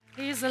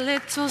There's a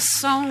little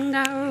song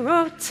I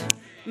wrote.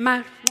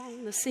 Might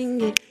want to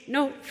sing it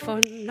note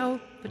for note,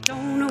 but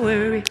don't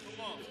worry.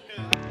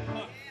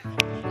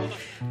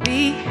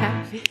 Be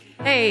happy.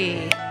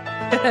 Hey.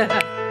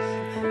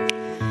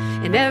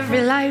 In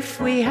every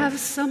life we have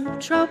some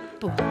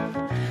trouble,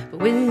 but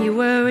when you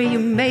worry, you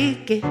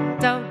make it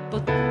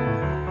double.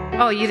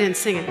 Oh, you didn't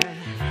sing it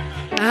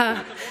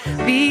right.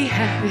 Be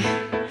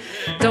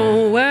happy.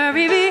 Don't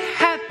worry, be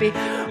happy.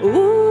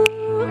 Ooh,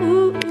 ooh,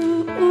 ooh,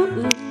 ooh,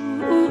 ooh,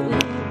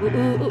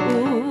 ooh,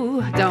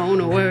 ooh.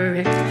 Don't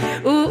worry.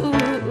 Ooh, ooh,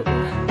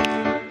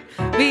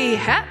 ooh. Be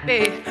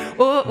happy.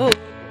 Ooh, ooh,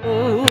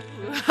 ooh.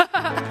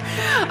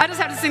 I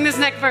just have to sing this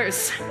next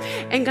verse.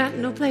 Ain't got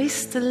no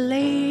place to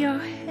lay your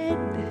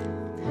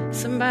head.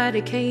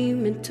 Somebody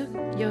came and took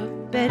your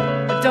bed.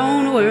 But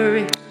don't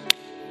worry.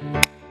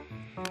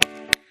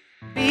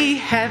 Be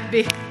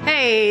happy.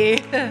 Hey,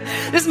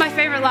 this is my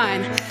favorite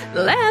line.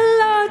 The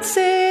landlord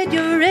said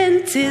your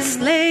rent is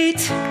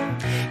late.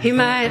 He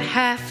might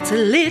have to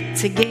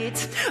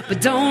litigate,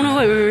 but don't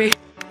worry.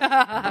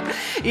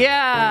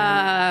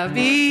 Yeah,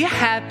 be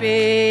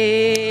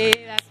happy.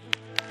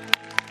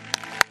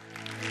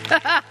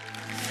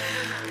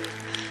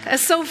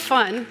 That's so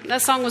fun.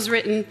 That song was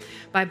written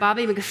by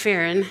Bobby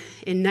McFerrin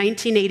in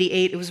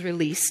 1988. It was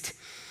released.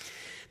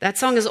 That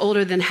song is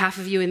older than half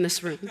of you in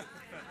this room.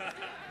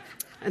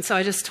 And so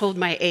I just told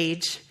my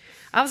age.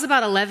 I was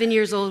about 11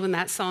 years old when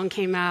that song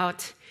came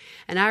out.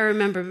 And I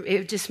remember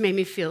it just made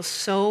me feel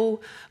so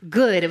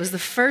good. It was the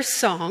first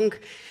song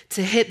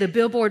to hit the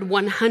Billboard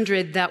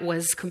 100 that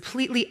was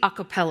completely a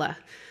cappella.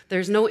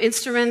 There's no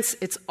instruments.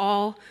 It's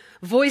all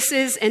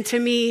voices. And to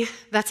me,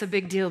 that's a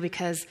big deal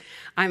because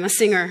I'm a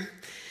singer.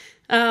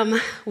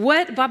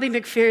 What Bobby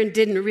McFerrin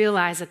didn't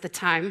realize at the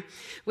time,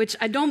 which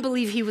I don't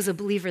believe he was a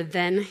believer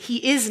then,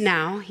 he is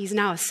now. He's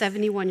now a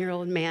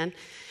 71-year-old man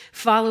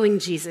following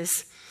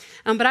Jesus.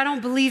 But I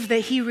don't believe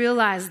that he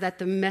realized that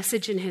the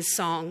message in his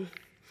song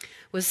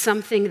was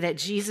something that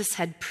Jesus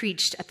had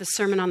preached at the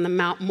Sermon on the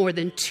Mount more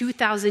than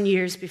 2,000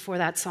 years before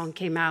that song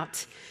came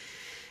out.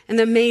 And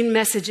the main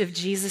message of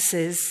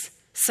Jesus'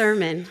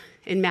 sermon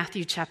in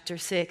Matthew chapter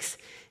 6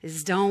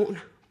 is don't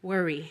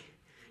worry,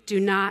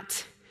 do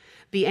not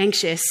be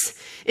anxious.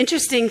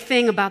 Interesting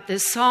thing about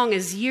this song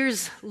is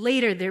years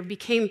later there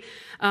became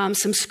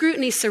some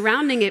scrutiny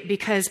surrounding it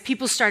because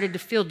people started to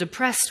feel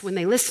depressed when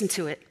they listened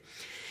to it.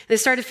 They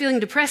started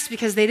feeling depressed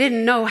because they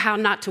didn't know how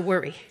not to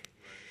worry.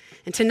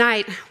 And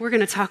tonight we're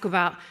going to talk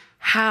about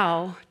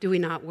how do we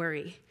not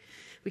worry.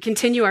 We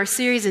continue our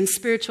series in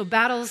spiritual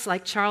battles,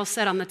 like Charles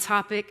said on the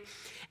topic,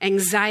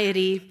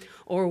 anxiety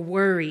or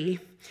worry.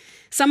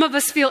 Some of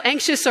us feel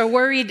anxious or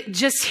worried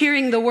just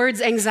hearing the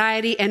words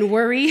anxiety and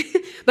worry,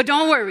 but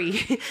don't worry.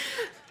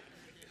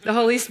 The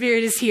Holy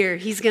Spirit is here.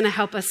 He's going to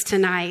help us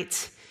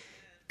tonight.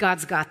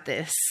 God's got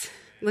this.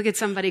 Look at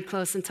somebody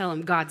close and tell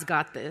them, God's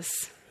got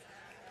this.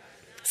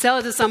 Tell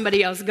it to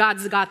somebody else,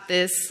 God's got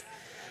this.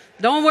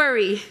 Don't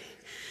worry.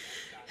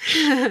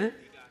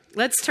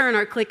 Let's turn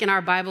our click in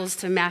our Bibles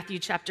to Matthew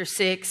chapter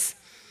 6.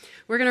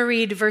 We're going to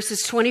read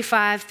verses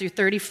 25 through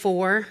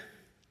 34.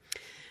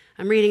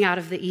 I'm reading out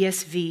of the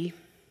ESV.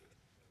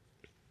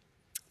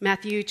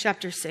 Matthew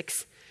chapter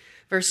 6,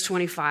 verse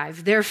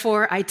 25.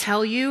 Therefore, I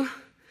tell you,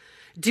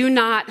 do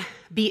not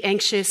be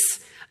anxious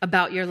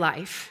about your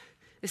life.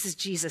 This is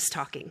Jesus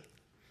talking.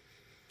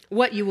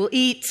 What you will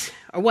eat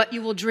or what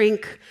you will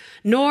drink,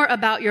 nor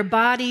about your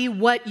body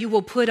what you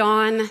will put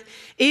on.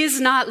 Is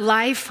not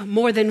life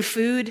more than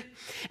food,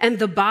 and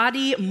the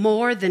body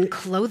more than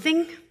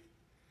clothing?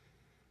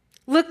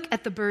 Look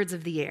at the birds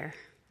of the air.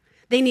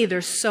 They neither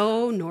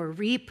sow nor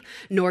reap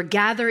nor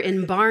gather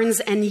in barns,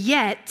 and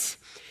yet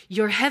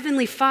your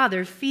heavenly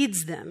Father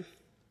feeds them.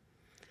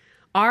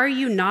 Are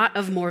you not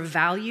of more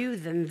value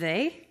than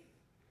they?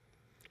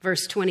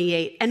 Verse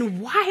 28,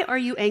 and why are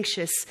you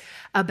anxious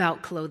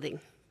about clothing?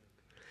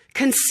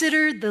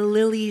 Consider the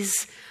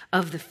lilies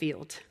of the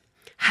field,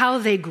 how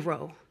they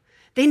grow.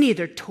 They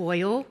neither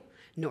toil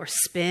nor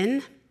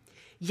spin.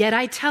 Yet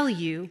I tell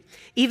you,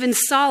 even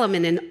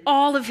Solomon in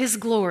all of his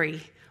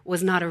glory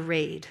was not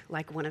arrayed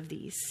like one of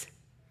these.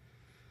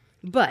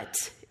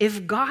 But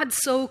if God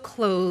so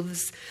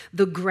clothes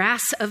the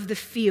grass of the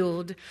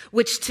field,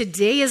 which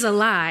today is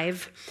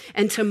alive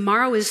and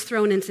tomorrow is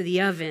thrown into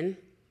the oven,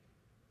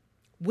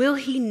 will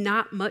he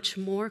not much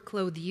more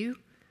clothe you?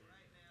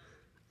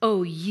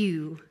 O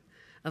you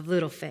of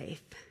little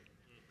faith.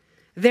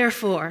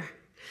 Therefore,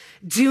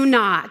 do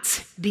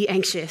not be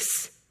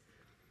anxious,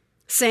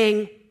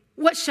 saying,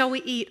 what shall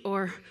we eat?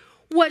 Or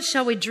what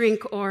shall we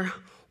drink? Or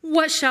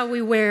what shall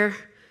we wear?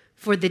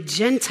 For the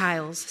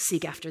Gentiles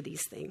seek after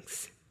these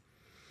things.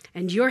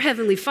 And your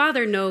heavenly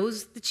Father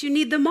knows that you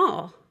need them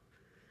all.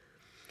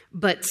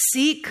 But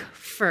seek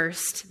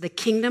first the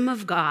kingdom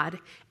of God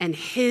and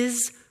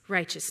his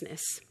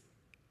righteousness.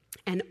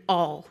 And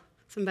all,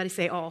 somebody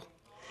say all.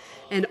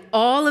 And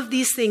all of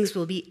these things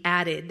will be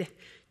added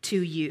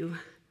to you.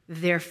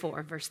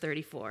 Therefore, verse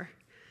 34,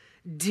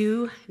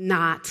 do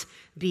not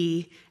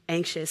be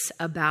anxious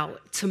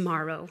about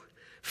tomorrow,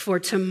 For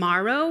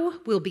tomorrow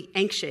will be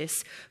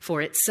anxious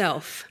for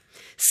itself.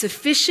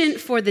 Sufficient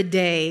for the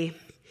day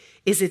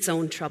is its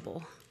own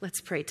trouble.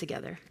 Let's pray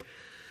together.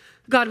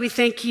 God, we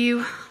thank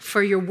you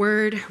for your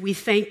word. We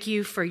thank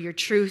you for your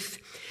truth.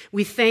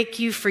 We thank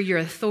you for your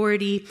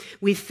authority.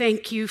 We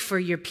thank you for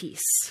your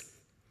peace.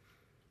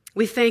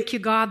 We thank you,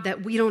 God,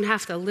 that we don't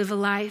have to live a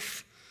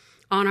life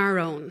on our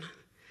own,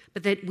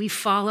 but that we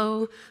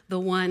follow the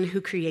one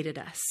who created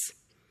us.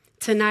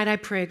 Tonight, I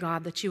pray,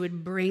 God, that you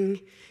would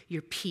bring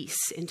your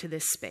peace into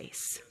this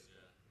space.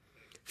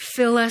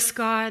 Fill us,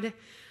 God,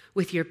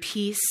 with your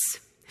peace.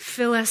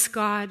 Fill us,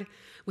 God,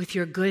 with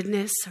your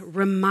goodness.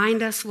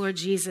 Remind us, Lord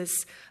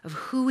Jesus, of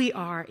who we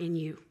are in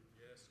you.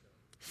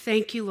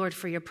 Thank you, Lord,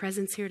 for your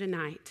presence here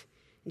tonight.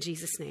 In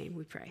Jesus' name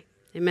we pray.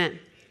 Amen.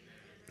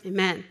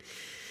 Amen.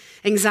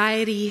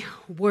 Anxiety,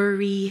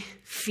 worry,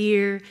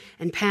 fear,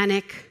 and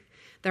panic,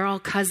 they're all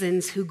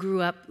cousins who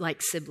grew up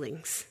like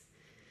siblings.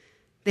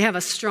 They have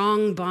a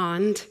strong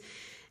bond,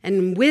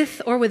 and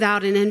with or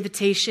without an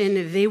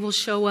invitation, they will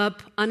show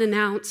up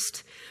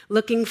unannounced,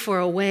 looking for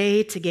a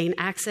way to gain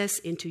access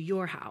into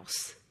your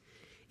house,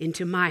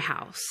 into my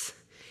house,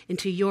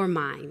 into your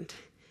mind,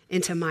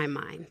 into my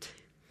mind.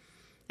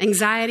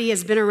 Anxiety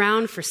has been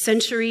around for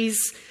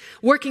centuries,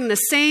 working the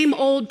same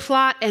old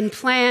plot and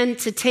plan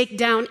to take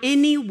down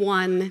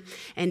anyone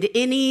and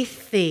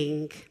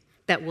anything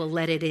that will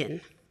let it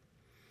in.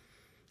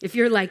 If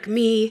you're like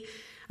me,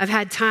 I've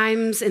had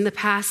times in the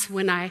past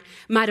when I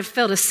might have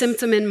felt a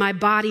symptom in my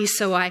body,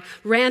 so I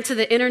ran to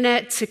the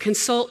internet to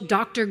consult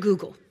Dr.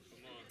 Google.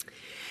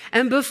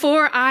 And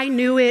before I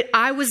knew it,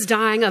 I was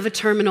dying of a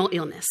terminal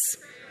illness.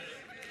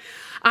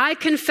 I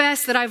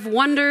confess that I've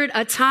wondered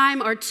a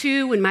time or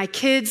two when my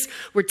kids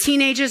were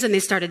teenagers and they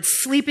started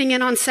sleeping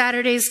in on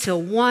Saturdays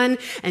till 1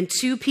 and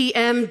 2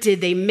 p.m.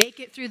 Did they make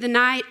it through the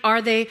night?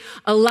 Are they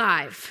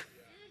alive?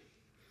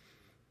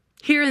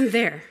 Here and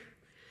there,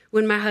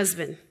 when my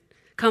husband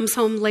comes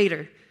home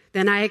later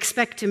than I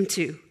expect him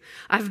to,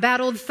 I've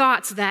battled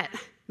thoughts that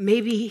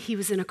maybe he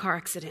was in a car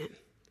accident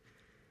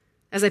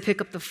as I pick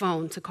up the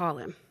phone to call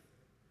him.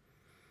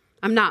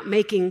 I'm not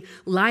making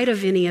light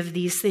of any of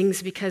these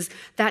things because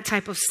that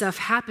type of stuff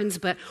happens,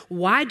 but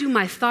why do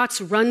my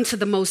thoughts run to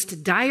the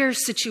most dire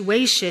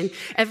situation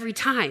every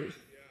time?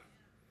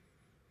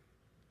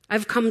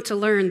 I've come to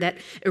learn that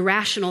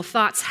irrational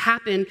thoughts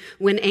happen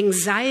when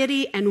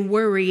anxiety and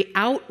worry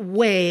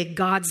outweigh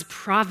God's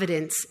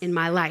providence in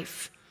my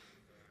life.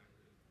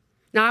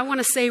 Now, I want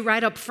to say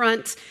right up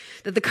front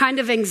that the kind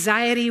of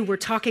anxiety we're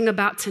talking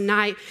about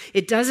tonight,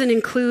 it doesn't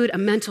include a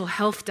mental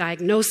health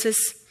diagnosis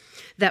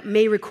that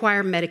may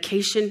require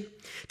medication.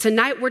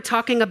 Tonight, we're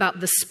talking about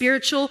the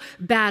spiritual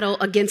battle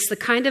against the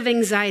kind of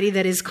anxiety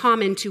that is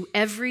common to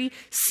every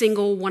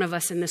single one of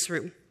us in this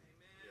room.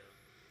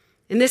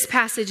 In this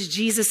passage,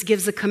 Jesus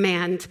gives a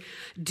command,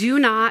 do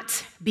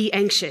not be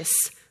anxious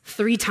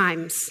 3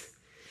 times.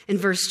 In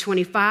verse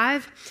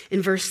 25,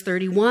 in verse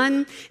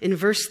 31, in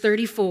verse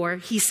 34,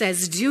 he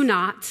says, do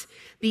not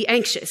be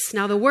anxious.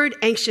 Now, the word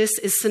anxious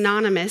is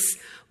synonymous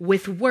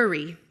with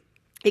worry.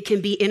 It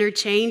can be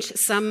interchanged.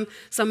 Some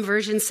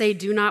versions say,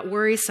 do not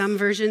worry. Some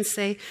versions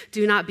say,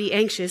 do not be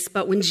anxious.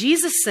 But when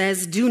Jesus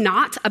says, do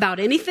not about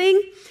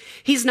anything,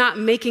 he's not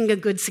making a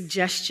good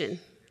suggestion.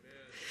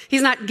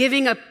 He's not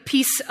giving a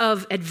piece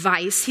of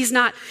advice. He's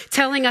not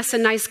telling us a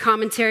nice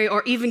commentary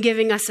or even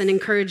giving us an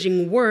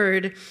encouraging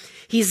word.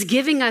 He's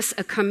giving us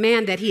a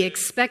command that he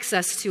expects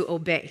us to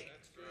obey.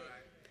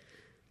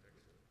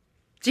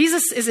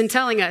 Jesus isn't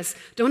telling us,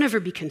 don't ever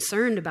be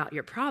concerned about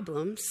your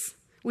problems.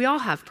 We all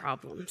have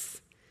problems.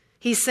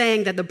 He's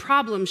saying that the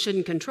problem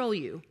shouldn't control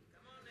you,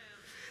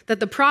 that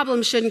the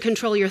problem shouldn't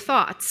control your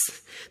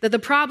thoughts, that the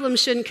problem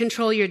shouldn't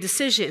control your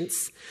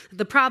decisions, that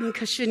the problem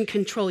shouldn't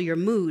control your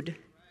mood.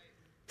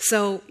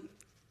 So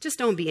just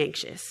don't be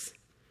anxious.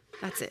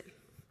 That's it.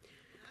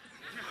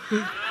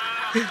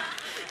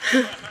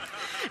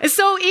 It's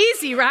so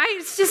easy, right?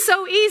 It's just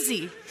so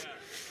easy.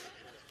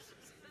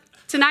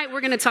 Tonight,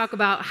 we're going to talk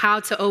about how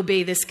to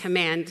obey this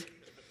command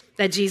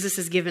that Jesus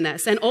has given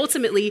us, and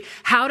ultimately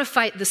how to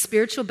fight the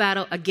spiritual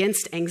battle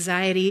against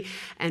anxiety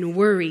and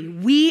worry.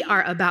 We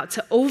are about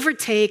to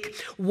overtake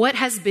what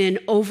has been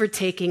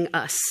overtaking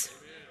us.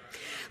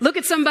 Look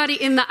at somebody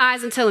in the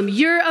eyes and tell them,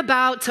 you're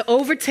about to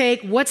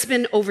overtake what's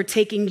been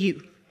overtaking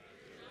you.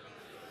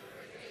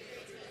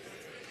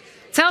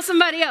 Tell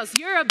somebody else,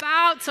 you're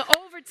about to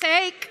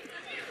overtake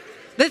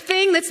the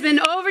thing that's been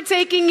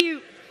overtaking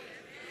you.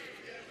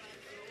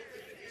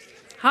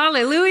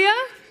 Hallelujah.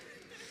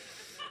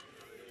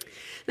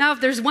 Now,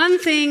 if there's one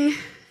thing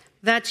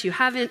that you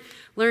haven't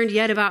learned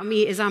yet about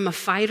me is I'm a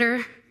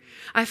fighter.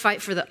 I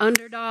fight for the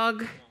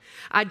underdog.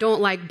 I don't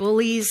like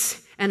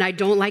bullies, and I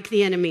don't like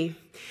the enemy.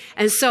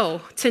 And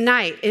so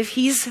tonight, if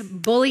he's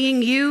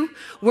bullying you,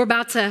 we're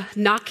about to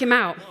knock him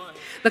out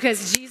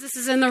because Jesus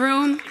is in the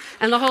room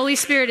and the Holy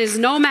Spirit is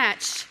no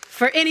match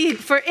for any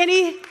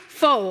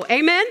foe.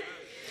 Amen?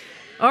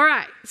 All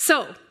right.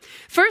 So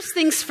first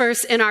things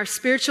first in our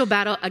spiritual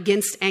battle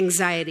against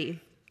anxiety.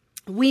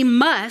 We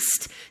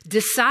must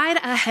decide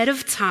ahead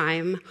of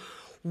time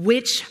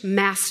which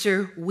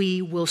master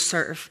we will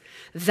serve.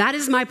 That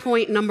is my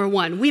point number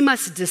one. We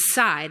must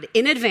decide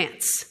in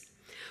advance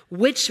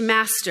which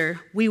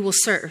master we will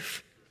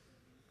serve.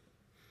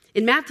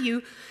 In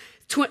Matthew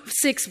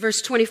 6,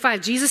 verse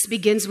 25, Jesus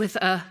begins with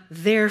a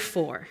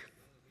therefore.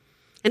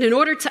 And in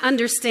order to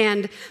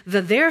understand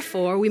the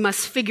therefore, we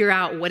must figure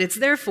out what it's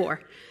there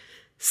for.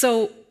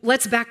 So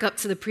let's back up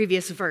to the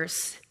previous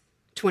verse,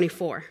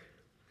 24.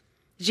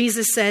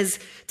 Jesus says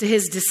to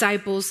his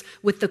disciples,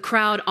 with the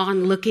crowd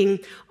looking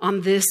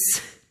on this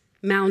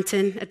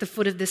mountain, at the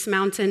foot of this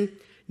mountain,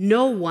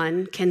 no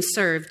one can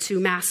serve two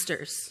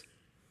masters.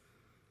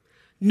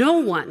 No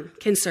one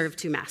can serve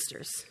two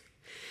masters.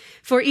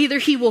 For either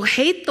he will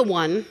hate the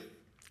one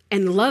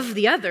and love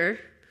the other,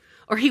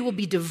 or he will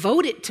be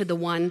devoted to the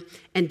one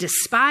and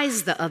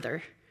despise the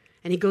other.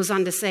 And he goes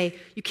on to say,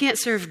 you can't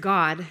serve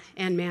God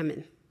and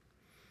mammon.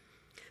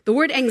 The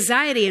word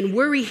anxiety and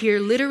worry here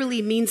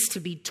literally means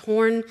to be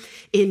torn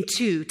in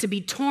two, to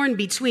be torn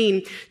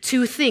between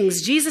two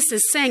things. Jesus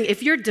is saying,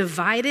 if you're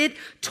divided,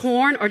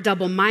 torn, or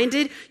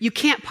double-minded, you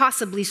can't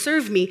possibly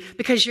serve me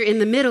because you're in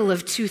the middle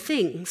of two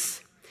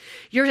things.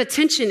 Your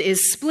attention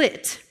is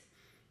split.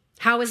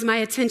 How is my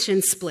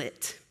attention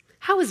split?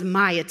 How is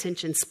my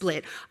attention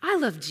split? I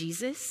love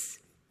Jesus.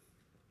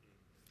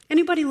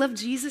 Anybody love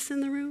Jesus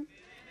in the room?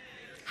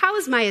 How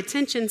is my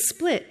attention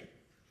split?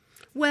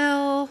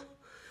 Well,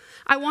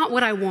 I want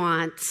what I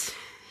want,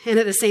 and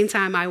at the same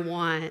time, I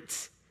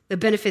want the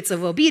benefits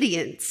of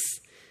obedience,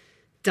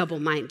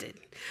 double-minded.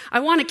 I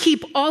want to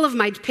keep all of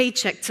my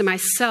paycheck to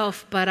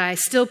myself, but I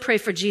still pray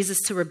for Jesus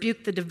to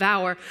rebuke the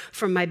devourer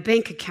from my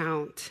bank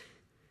account,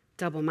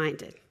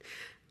 double-minded.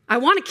 I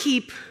want to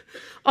keep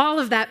all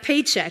of that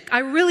paycheck. I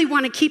really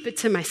want to keep it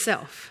to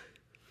myself.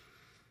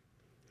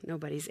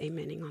 Nobody's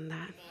amening on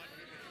that.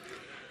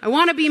 I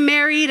want to be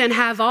married and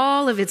have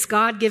all of its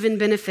God-given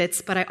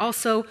benefits, but I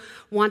also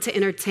want to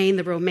entertain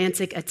the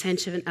romantic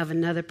attention of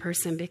another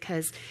person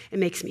because it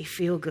makes me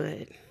feel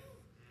good.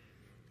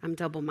 I'm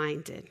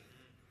double-minded.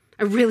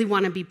 I really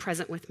want to be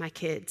present with my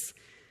kids.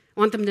 I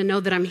want them to know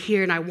that I'm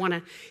here and I want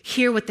to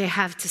hear what they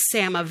have to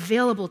say. I'm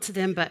available to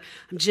them, but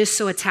I'm just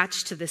so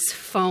attached to this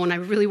phone. I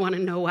really want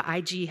to know what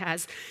IG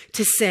has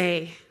to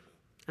say.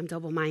 I'm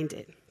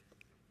double-minded.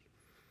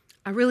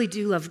 I really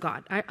do love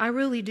God. I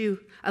really do.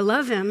 I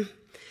love him.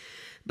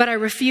 But I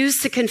refuse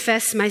to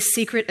confess my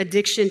secret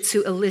addiction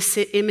to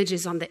illicit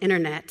images on the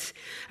internet.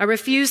 I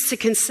refuse to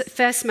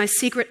confess my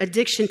secret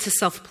addiction to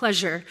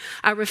self-pleasure.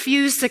 I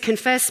refuse to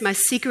confess my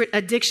secret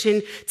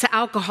addiction to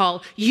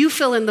alcohol. You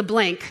fill in the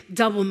blank,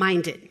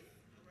 double-minded.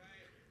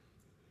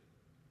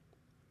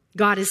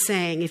 God is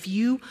saying, if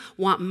you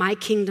want my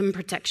kingdom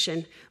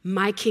protection,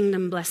 my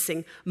kingdom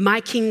blessing,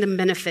 my kingdom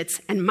benefits,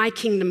 and my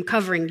kingdom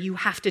covering, you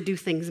have to do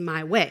things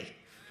my way.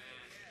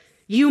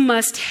 You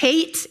must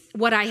hate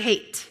what I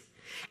hate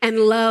and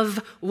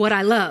love what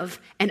I love,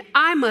 and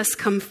I must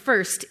come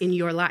first in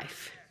your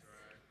life.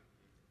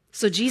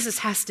 So Jesus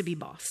has to be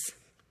boss.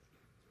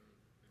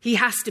 He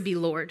has to be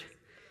Lord.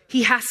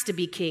 He has to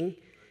be king.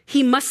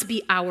 He must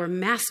be our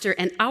master,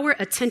 and our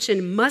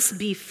attention must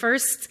be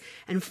first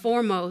and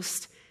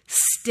foremost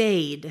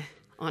stayed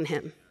on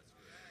him.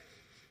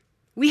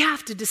 We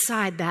have to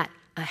decide that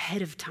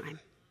ahead of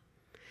time,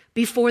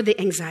 before the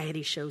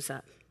anxiety shows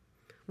up,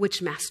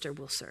 which master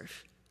will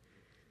serve.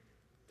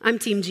 I'm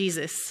Team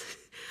Jesus.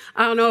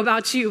 I don't know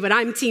about you, but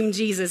I'm Team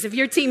Jesus. If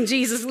you're Team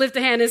Jesus, lift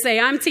a hand and say,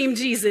 I'm Team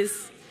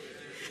Jesus.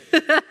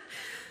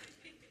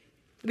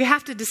 We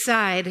have to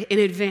decide in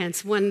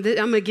advance. I'm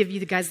going to give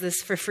you guys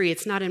this for free.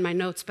 It's not in my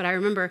notes, but I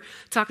remember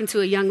talking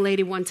to a young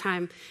lady one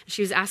time.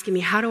 She was asking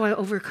me, how do I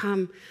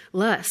overcome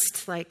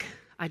lust? Like,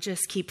 I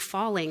just keep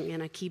falling,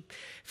 and I keep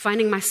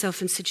finding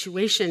myself in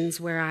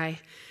situations where I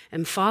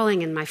am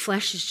falling and my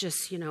flesh is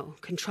just,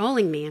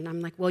 controlling me. And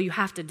I'm like, well, you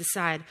have to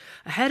decide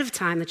ahead of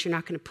time that you're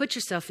not going to put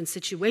yourself in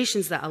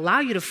situations that allow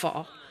you to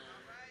fall,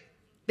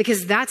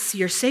 because that's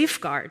your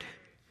safeguard.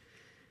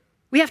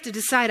 We have to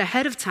decide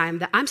ahead of time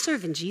that I'm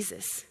serving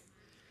Jesus.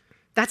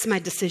 That's my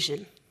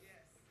decision.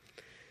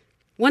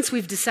 Once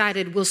we've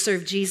decided we'll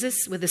serve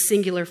Jesus with a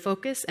singular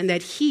focus and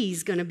that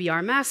he's going to be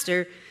our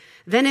master,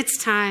 then it's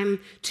time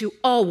to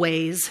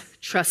always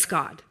trust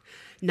God.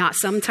 Not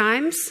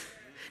sometimes,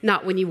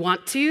 not when you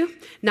want to,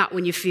 not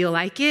when you feel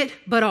like it,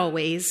 but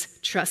always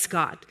trust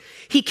God.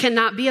 He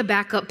cannot be a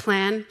backup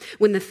plan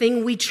when the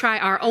thing we try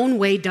our own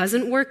way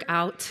doesn't work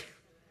out.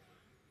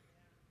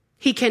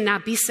 He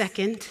cannot be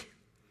second.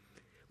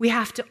 We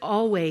have to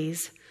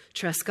always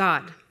trust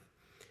God.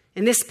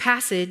 In this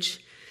passage,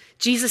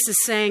 Jesus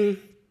is saying,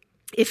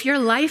 if your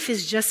life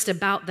is just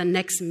about the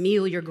next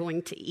meal you're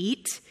going to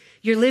eat,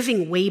 you're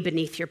living way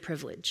beneath your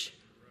privilege.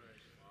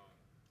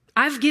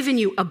 I've given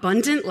you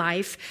abundant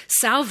life,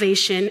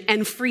 salvation,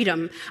 and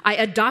freedom. I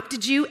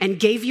adopted you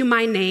and gave you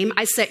my name.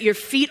 I set your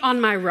feet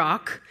on my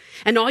rock.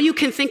 And all you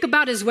can think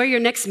about is where your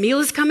next meal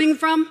is coming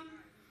from?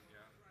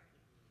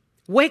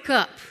 Wake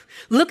up.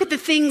 Look at the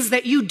things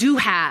that you do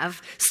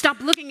have. Stop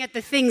looking at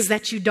the things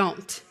that you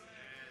don't.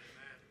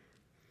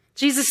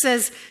 Jesus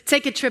says,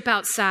 take a trip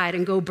outside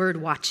and go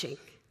bird watching.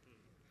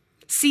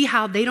 see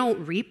how they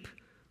don't reap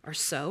or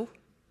sow?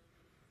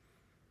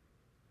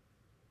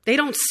 They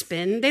don't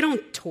spin. They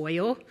don't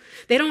toil.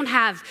 They don't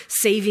have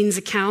savings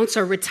accounts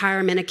or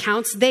retirement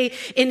accounts. They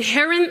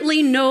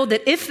inherently know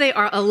that if they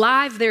are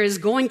alive, there is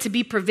going to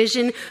be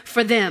provision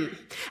for them.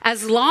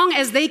 As long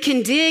as they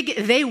can dig,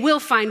 they will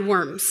find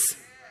worms.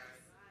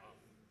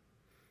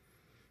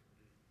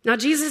 Now,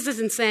 Jesus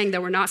isn't saying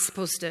that we're not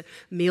supposed to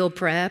meal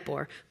prep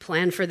or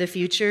plan for the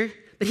future,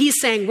 but he's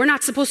saying we're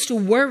not supposed to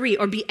worry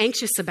or be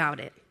anxious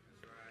about it.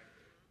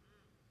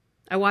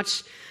 I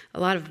watch a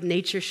lot of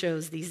nature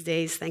shows these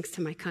days, thanks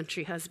to my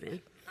country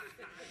husband.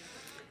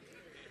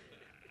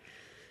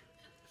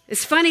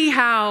 It's funny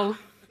how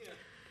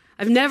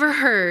I've never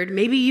heard,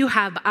 maybe you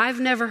have, but I've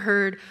never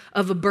heard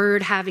of a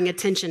bird having a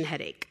tension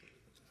headache.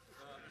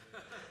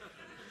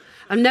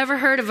 I've never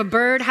heard of a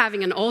bird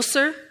having an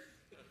ulcer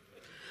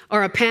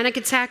or a panic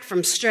attack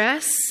from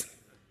stress.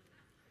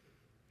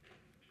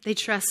 They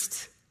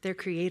trust their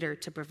Creator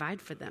to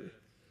provide for them.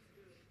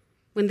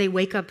 When they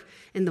wake up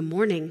in the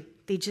morning,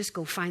 they just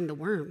go find the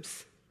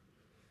worms.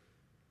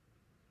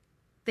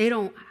 They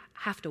don't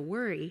have to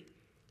worry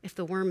if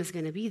the worm is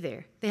going to be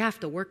there. They have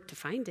to work to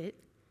find it,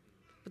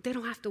 but they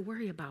don't have to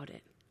worry about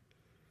it.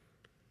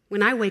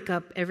 When I wake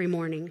up every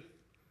morning,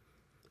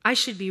 I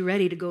should be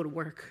ready to go to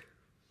work.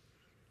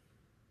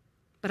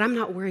 But I'm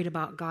not worried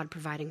about God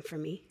providing for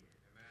me.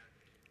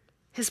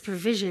 His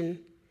provision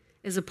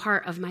is a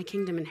part of my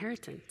kingdom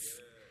inheritance,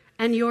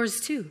 and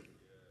yours too.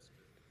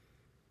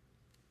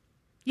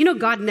 You know,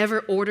 God never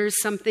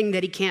orders something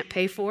that he can't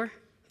pay for.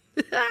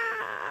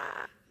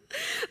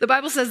 The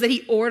Bible says that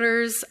he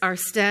orders our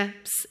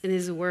steps in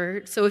his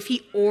word. So if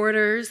he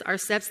orders our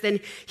steps,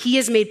 then he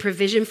has made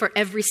provision for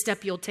every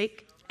step you'll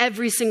take,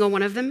 every single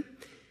one of them.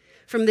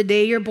 From the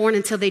day you're born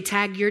until they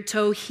tag your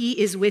toe, he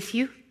is with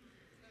you.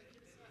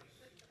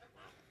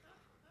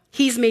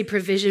 He's made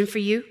provision for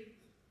you.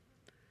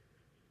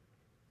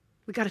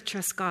 We got to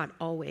trust God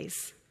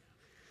always.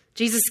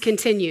 Jesus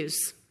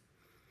continues.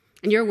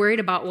 And you're worried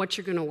about what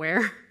you're going to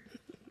wear,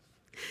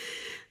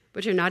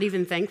 but you're not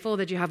even thankful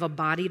that you have a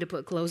body to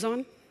put clothes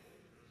on.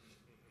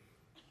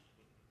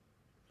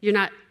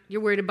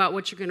 You're worried about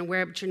what you're going to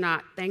wear, but you're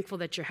not thankful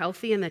that you're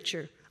healthy and that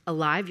you're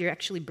alive, you're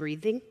actually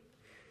breathing.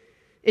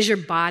 Is your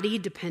body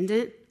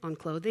dependent on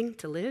clothing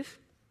to live?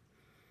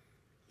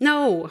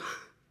 No.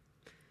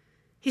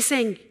 He's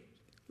saying,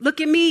 look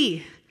at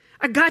me.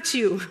 I got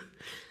you.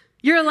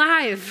 You're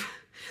alive.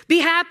 Be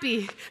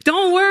happy.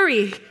 Don't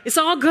worry. It's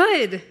all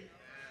good.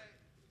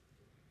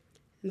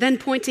 Then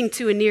pointing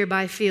to a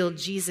nearby field,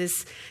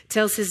 Jesus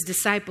tells his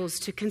disciples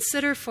to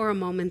consider for a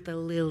moment the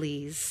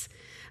lilies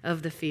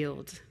of the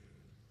field.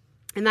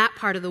 In that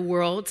part of the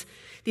world,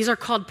 these are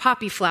called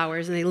poppy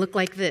flowers, and they look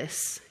like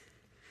this.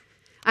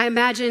 I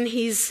imagine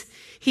he's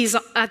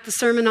at the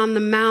Sermon on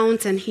the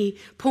Mount, and he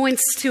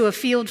points to a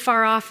field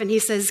far off, and he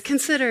says,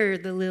 consider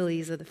the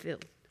lilies of the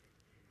field.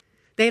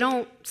 They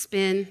don't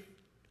spin.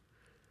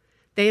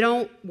 They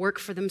don't work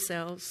for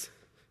themselves.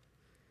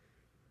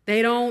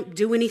 They don't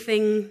do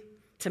anything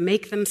to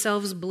make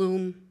themselves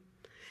bloom.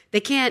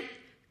 They can't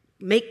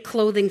make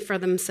clothing for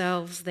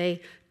themselves. They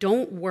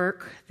don't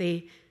work.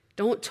 They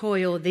don't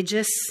toil. They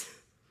just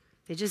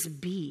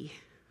be.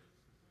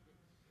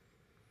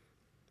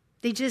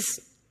 They just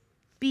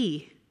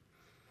be.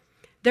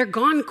 They're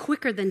gone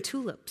quicker than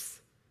tulips.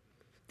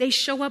 They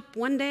show up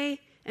one day,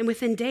 and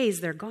within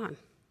days, they're gone.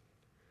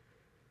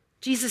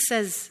 Jesus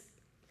says,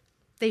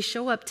 they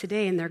show up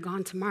today and they're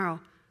gone tomorrow.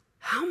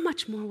 How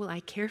much more will I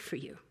care for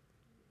you?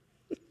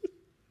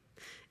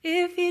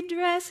 If he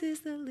dresses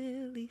the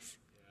lilies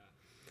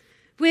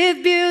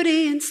with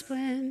beauty and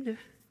splendor,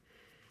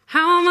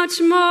 how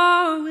much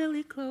more will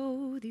he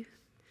clothe you?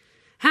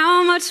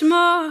 How much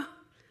more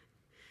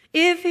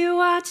if he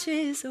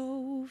watches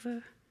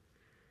over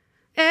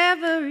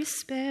every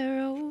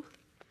sparrow?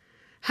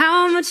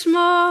 How much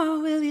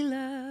more will he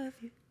love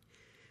you?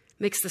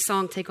 Makes the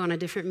song take on a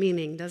different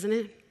meaning, doesn't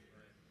it?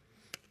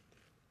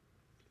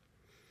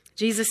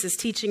 Jesus is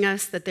teaching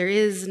us that there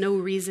is no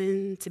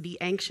reason to be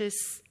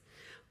anxious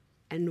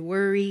and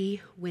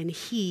worry when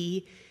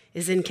he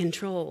is in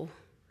control.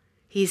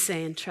 He's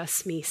saying,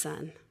 trust me,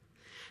 son.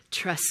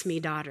 Trust me,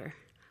 daughter.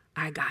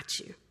 I got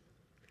you.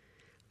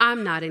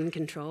 I'm not in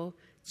control.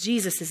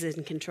 Jesus is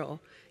in control.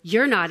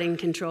 You're not in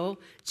control.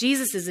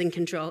 Jesus is in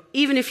control.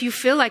 Even if you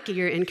feel like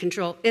you're in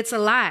control, it's a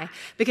lie,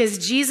 because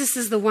Jesus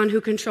is the one who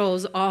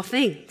controls all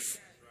things.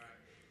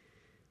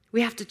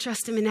 We have to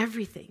trust him in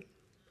everything.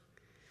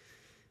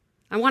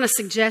 I want to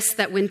suggest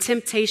that when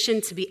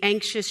temptation to be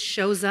anxious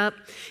shows up,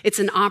 it's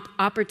an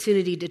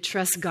opportunity to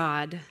trust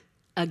God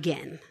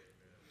again.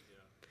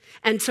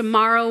 And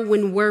tomorrow,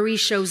 when worry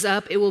shows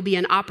up, it will be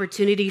an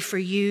opportunity for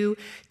you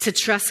to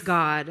trust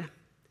God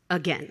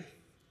again.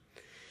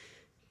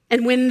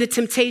 And when the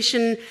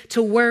temptation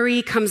to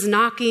worry comes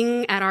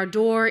knocking at our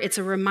door, it's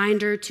a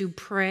reminder to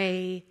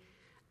pray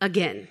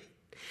again.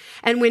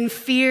 And when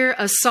fear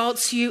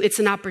assaults you, it's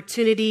an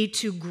opportunity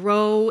to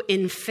grow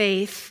in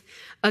faith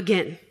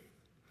again.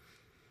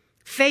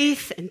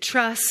 Faith and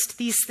trust,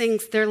 these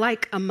things, they're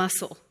like a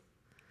muscle.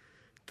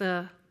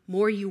 the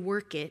more you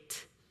work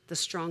it, the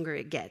stronger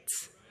it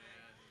gets.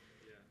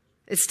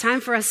 It's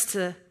time for us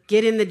to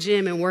get in the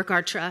gym and work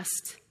our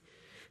trust.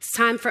 It's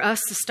time for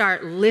us to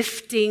start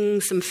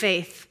lifting some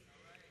faith.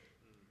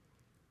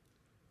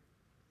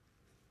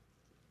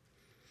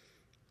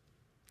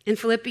 In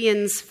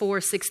Philippians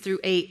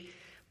 4:6-8,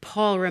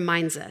 Paul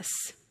reminds us,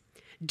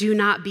 do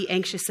not be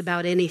anxious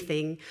about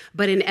anything,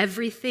 but in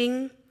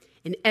everything,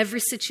 in every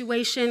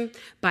situation,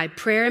 by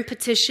prayer and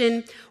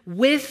petition,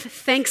 with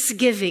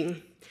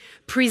thanksgiving,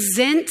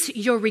 present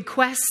your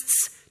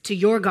requests to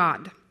your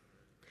God.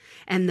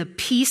 And the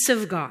peace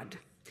of God,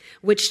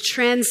 which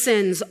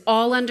transcends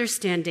all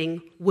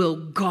understanding, will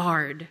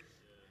guard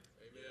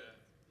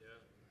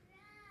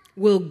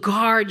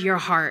your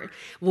heart,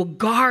 will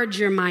guard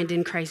your mind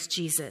in Christ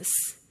Jesus.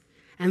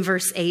 And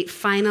verse 8,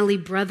 finally,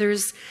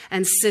 brothers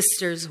and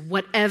sisters,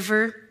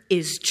 whatever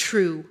is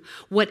true,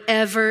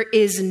 whatever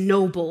is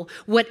noble,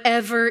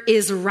 whatever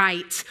is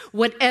right,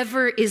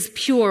 whatever is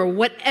pure,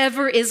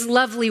 whatever is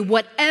lovely,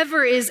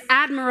 whatever is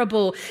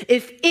admirable,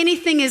 if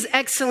anything is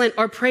excellent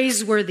or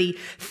praiseworthy,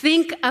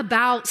 think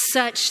about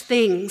such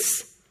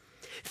things.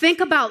 Think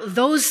about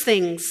those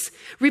things.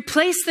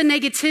 Replace the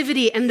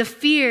negativity and the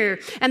fear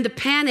and the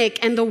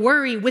panic and the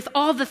worry with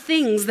all the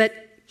things that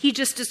he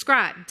just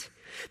described.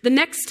 The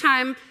next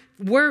time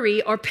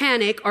worry or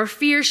panic or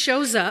fear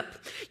shows up,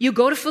 you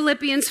go to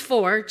Philippians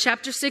 4,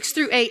 chapter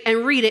 6-8,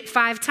 and read it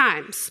 5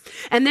 times.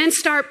 And then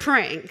start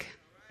praying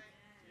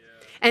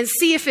and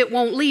see if it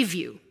won't leave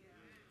you.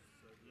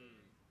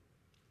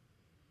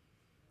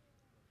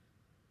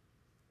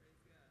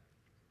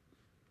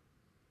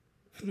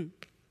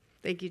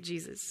 Thank you,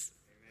 Jesus.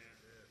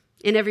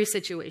 In every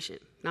situation,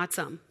 not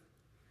some,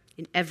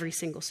 in every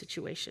single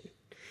situation.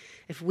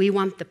 If we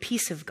want the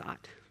peace of God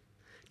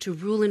to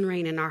rule and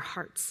reign in our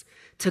hearts,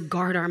 to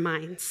guard our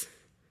minds,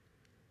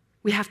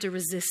 we have to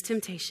resist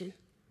temptation,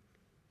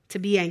 to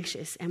be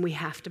anxious, and we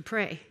have to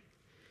pray.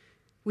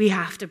 We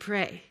have to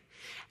pray.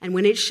 And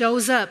when it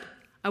shows up,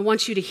 I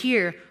want you to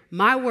hear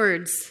my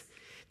words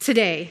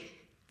today.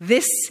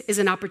 This is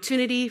an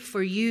opportunity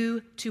for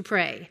you to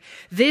pray.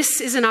 This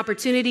is an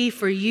opportunity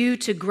for you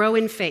to grow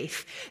in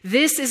faith.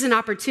 This is an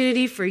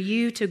opportunity for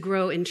you to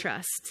grow in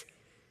trust.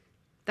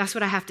 That's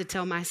what I have to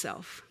tell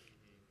myself.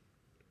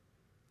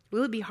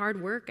 Will it be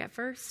hard work at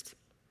first?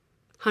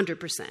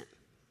 100%.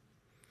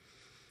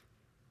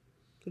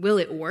 Will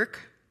it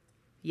work?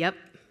 Yep.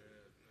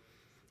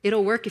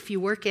 It'll work if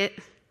you work it.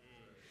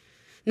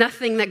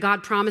 Nothing that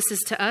God promises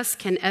to us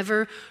can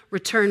ever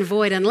return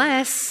void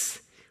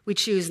unless we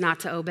choose not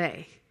to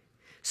obey.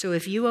 So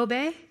if you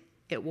obey,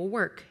 it will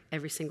work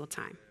every single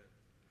time.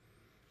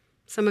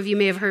 Some of you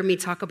may have heard me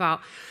talk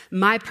about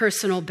my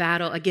personal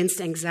battle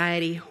against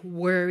anxiety,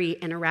 worry,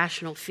 and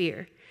irrational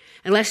fear.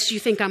 Unless you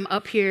think I'm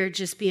up here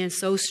just being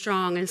so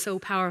strong and so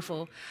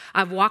powerful,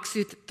 I've walked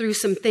through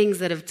some things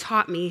that have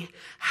taught me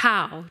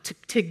how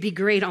to be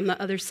great on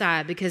the other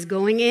side, because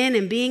going in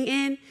and being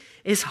in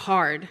is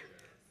hard.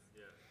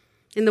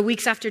 In the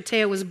weeks after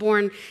Taya was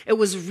born, it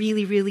was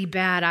really, really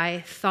bad. I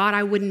thought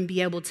I wouldn't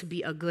be able to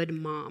be a good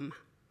mom.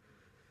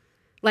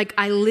 Like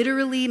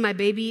my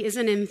baby is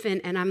an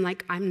infant, and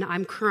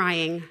I'm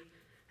crying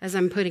as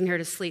I'm putting her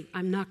to sleep.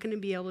 I'm not going to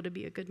be able to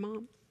be a good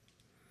mom.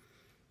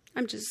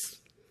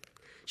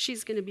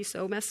 She's going to be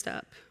so messed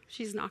up.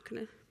 She's not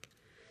going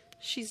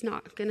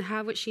to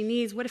have what she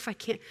needs. What if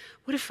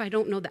I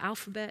don't know the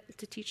alphabet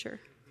to teach her?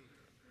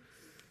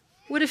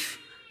 What if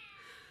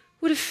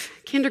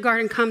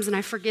kindergarten comes and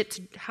I forget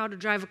how to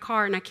drive a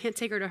car and I can't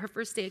take her to her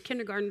first day of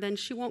kindergarten? Then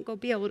she won't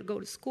be able to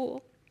go to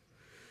school.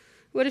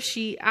 What if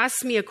she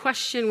asks me a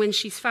question when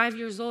she's 5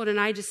 years old and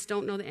I just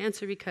don't know the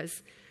answer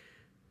because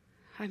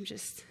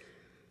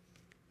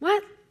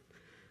what?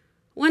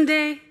 One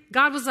day,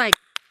 God was like,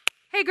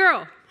 hey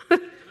girl,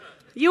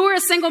 you were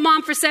a single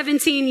mom for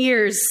 17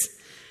 years,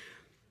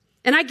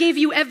 and I gave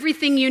you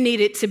everything you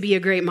needed to be a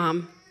great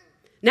mom.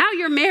 Now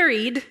you're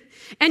married,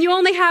 and you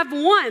only have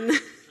one.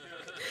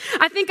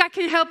 I think I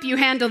can help you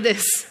handle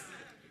this.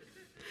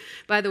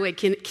 By the way,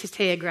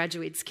 Taya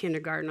graduates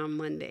kindergarten on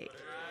Monday.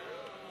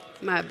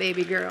 My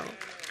baby girl.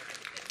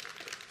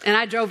 And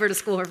I drove her to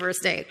school her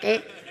first day,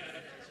 okay?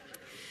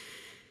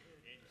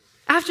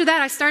 After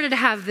that, I started to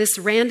have this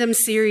random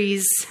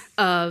series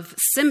of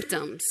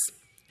symptoms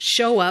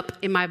show up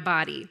in my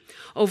body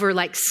over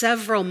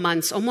several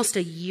months, almost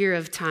a year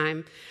of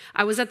time.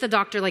 I was at the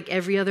doctor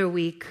every other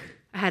week.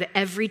 I had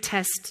every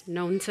test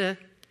known to.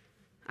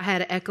 I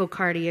had an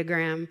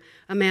echocardiogram,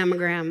 a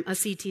mammogram, a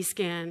CT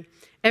scan,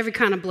 every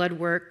kind of blood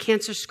work,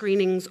 cancer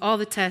screenings, all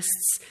the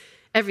tests,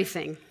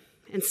 everything.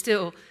 And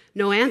still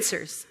no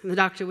answers. And the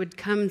doctor would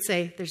come and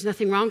say, there's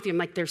nothing wrong with you. I'm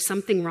like, there's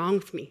something wrong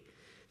with me.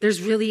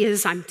 There's really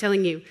is, I'm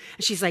telling you.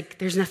 And she's like,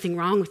 there's nothing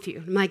wrong with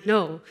you. I'm like,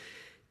 no.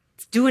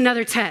 Do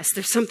another test.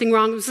 There's something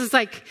wrong. This is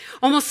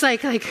almost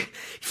like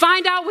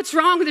find out what's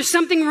wrong. There's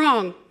something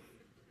wrong.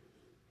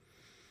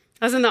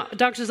 I was in the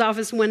doctor's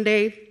office one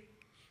day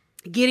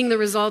getting the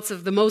results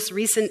of the most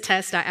recent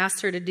test I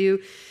asked her to do.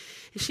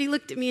 And she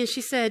looked at me and she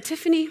said,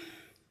 Tiffany,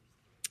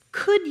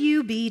 could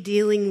you be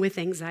dealing with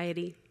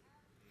anxiety?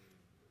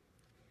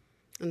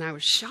 And I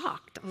was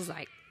shocked. I was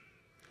like,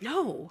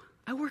 no,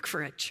 I work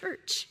for a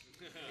church.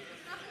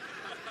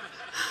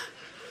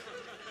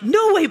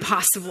 No way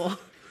possible.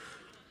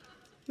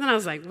 Then I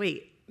was like,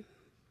 wait,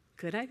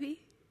 could I be?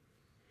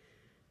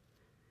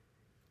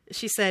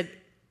 She said,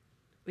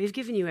 we've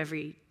given you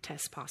every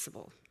test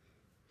possible.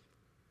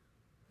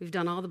 We've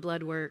done all the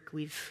blood work.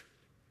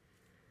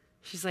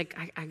 She's like,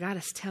 I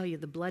got to tell you,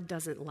 the blood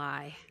doesn't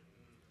lie.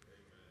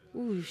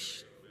 Ooh,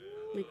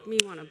 make me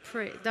want to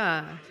pray.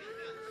 Duh.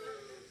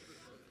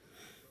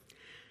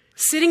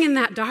 Sitting in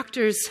that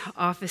doctor's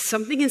office,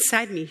 something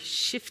inside me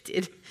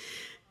shifted.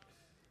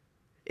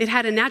 It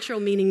had a natural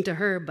meaning to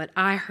her, but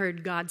I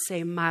heard God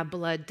say, my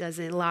blood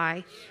doesn't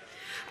lie.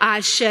 I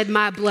shed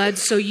my blood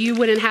so you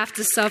wouldn't have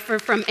to suffer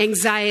from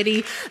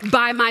anxiety.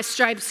 By my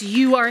stripes,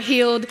 you are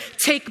healed.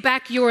 Take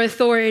back your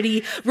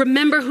authority.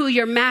 Remember who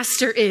your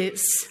master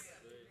is.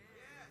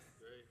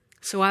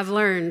 So I've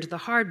learned the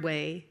hard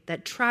way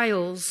that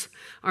trials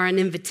are an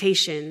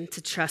invitation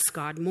to trust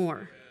God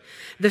more.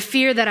 The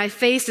fear that I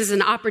face is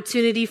an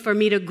opportunity for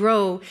me to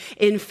grow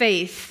in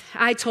faith.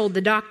 I told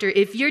the doctor,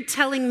 if you're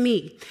telling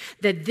me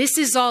that this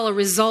is all a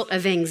result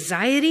of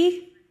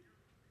anxiety,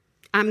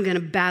 I'm going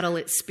to battle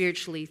it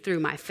spiritually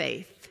through my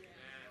faith.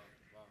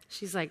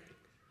 She's like,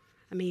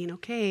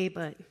 okay,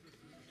 but,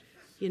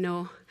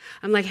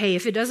 I'm like, hey,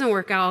 if it doesn't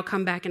work out, I'll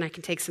come back and I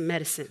can take some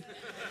medicine.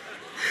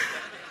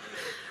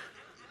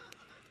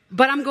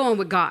 But I'm going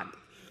with God.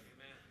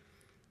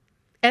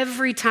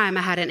 Every time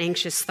I had an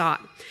anxious thought,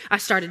 I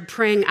started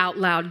praying out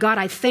loud. God,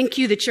 I thank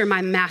you that you're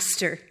my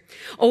master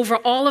over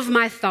all of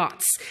my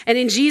thoughts. And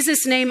in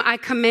Jesus' name, I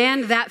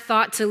command that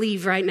thought to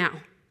leave right now.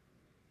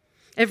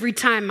 Every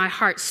time my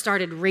heart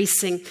started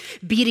racing,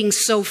 beating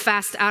so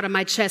fast out of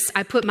my chest,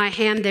 I put my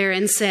hand there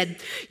and said,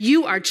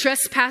 you are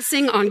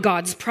trespassing on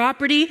God's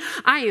property.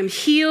 I am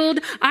healed.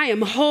 I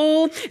am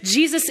whole.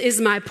 Jesus is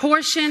my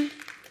portion.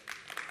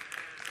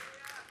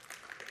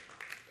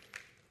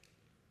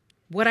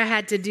 What I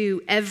had to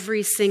do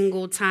every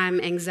single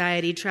time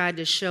anxiety tried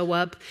to show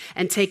up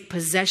and take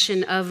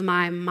possession of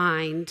my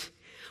mind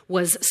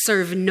was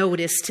serve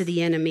notice to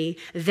the enemy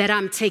that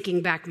I'm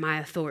taking back my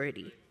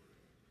authority.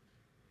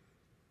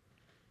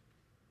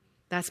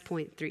 That's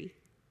point 3.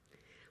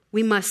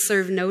 We must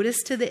serve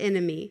notice to the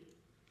enemy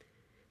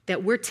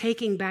that we're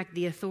taking back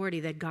the authority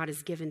that God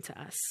has given to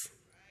us.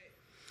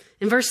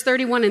 In verse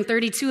 31 and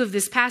 32 of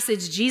this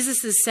passage,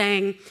 Jesus is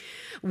saying,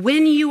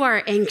 when you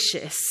are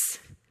anxious,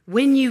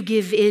 when you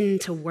give in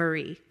to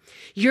worry,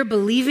 you're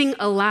believing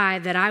a lie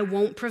that I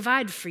won't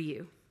provide for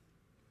you.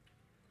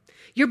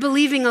 You're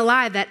believing a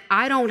lie that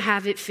I don't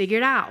have it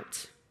figured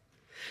out.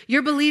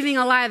 You're believing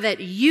a lie that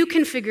you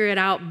can figure it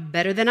out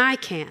better than I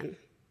can.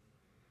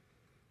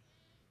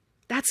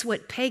 That's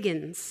what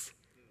pagans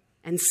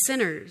and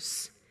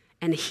sinners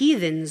and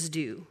heathens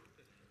do.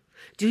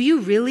 Do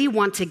you really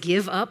want to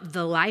give up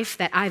the life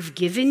that I've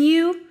given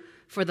you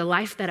for the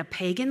life that a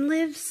pagan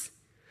lives?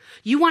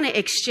 You want to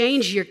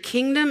exchange your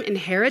kingdom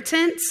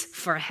inheritance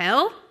for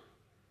hell?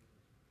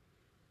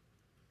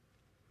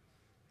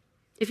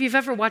 If you've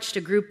ever watched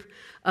a group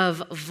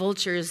of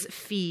vultures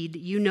feed,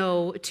 you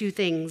know 2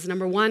 things.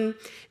 Number 1,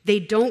 they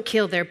don't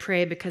kill their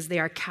prey because they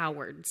are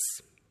cowards.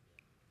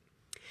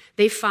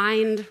 They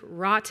find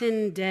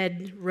rotten,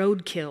 dead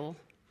roadkill,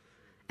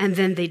 and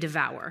then they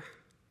devour.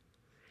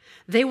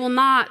 They will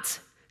not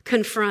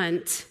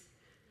confront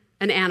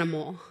an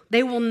animal.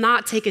 They will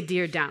not take a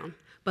deer down,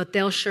 but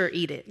they'll sure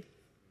eat it.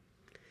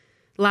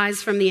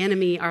 Lies from the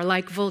enemy are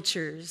like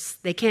vultures.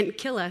 They can't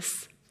kill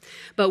us,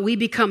 but we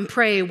become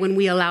prey when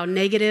we allow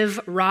negative,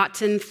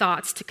 rotten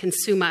thoughts to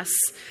consume us.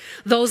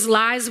 Those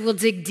lies will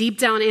dig deep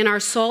down in our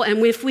soul,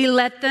 and if we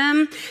let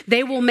them,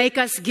 they will make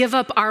us give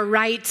up our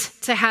right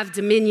to have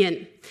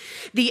dominion.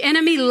 The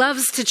enemy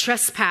loves to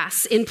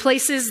trespass in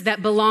places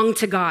that belong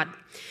to God.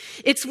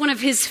 It's one of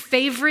his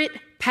favorite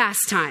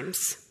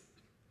pastimes.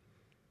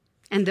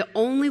 And the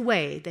only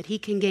way that he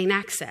can gain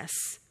access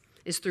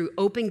is through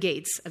open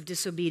gates of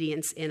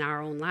disobedience in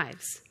our own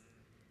lives.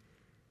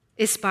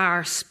 It's by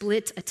our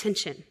split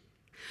attention,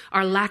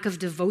 our lack of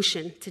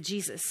devotion to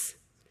Jesus.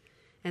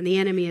 And the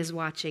enemy is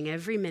watching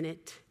every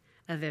minute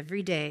of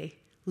every day,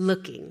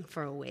 looking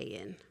for a way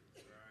in.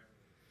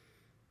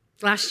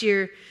 Last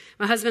year,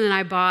 my husband and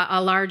I bought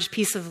a large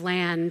piece of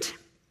land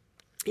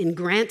in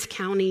Grant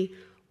County,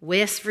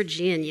 West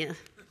Virginia.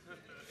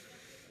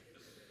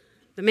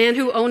 The man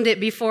who owned it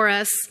before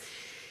us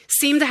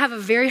seemed to have a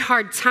very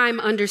hard time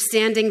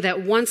understanding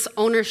that once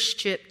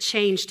ownership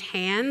changed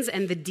hands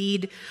and the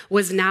deed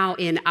was now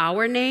in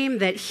our name,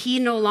 that he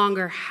no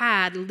longer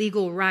had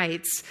legal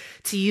rights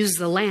to use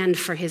the land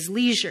for his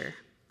leisure.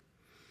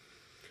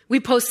 We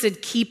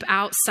posted keep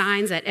out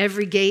signs at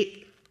every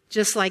gate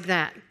just like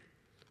that.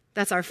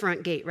 That's our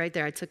front gate right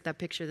there. I took that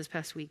picture this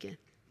past weekend.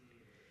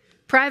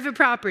 Private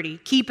property,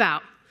 keep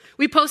out.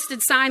 We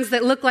posted signs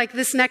that look like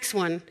this next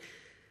one.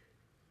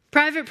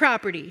 Private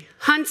property,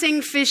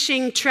 hunting,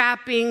 fishing,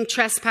 trapping,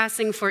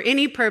 trespassing for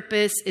any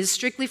purpose is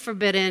strictly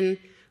forbidden.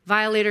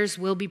 Violators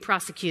will be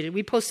prosecuted.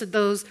 We posted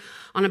those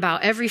on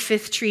about every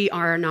 5th tree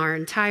on our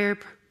entire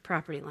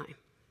property line.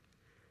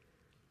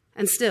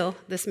 And still,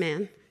 this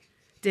man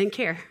didn't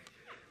care.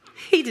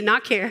 He did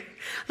not care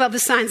about the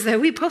signs that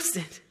we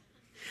posted.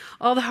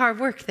 All the hard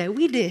work that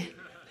we did.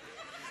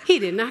 He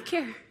did not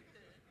care.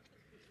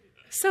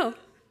 So,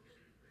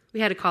 we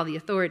had to call the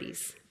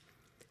authorities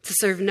to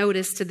serve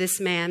notice to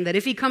this man that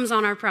if he comes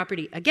on our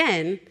property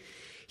again,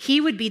 he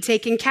would be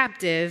taken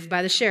captive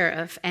by the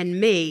sheriff and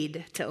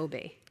made to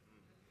obey.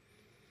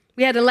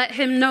 We had to let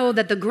him know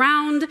that the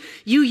ground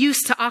you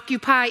used to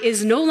occupy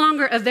is no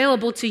longer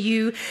available to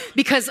you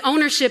because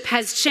ownership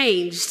has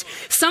changed.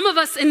 Some of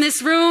us in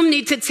this room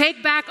need to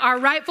take back our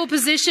rightful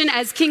position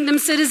as kingdom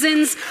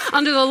citizens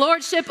under the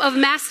lordship of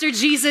Master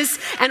Jesus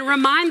and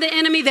remind the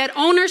enemy that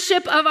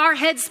ownership of our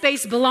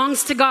headspace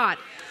belongs to God.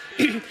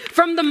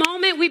 From the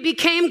moment we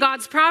became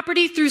God's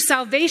property through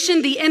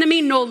salvation, the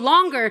enemy no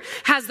longer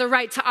has the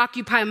right to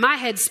occupy my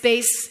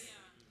headspace.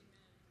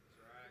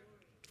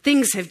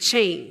 Things have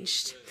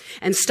changed.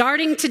 And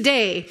starting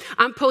today,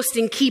 I'm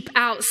posting keep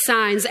out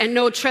signs and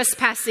no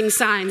trespassing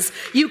signs.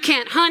 You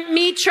can't hunt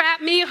me, trap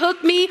me,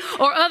 hook me,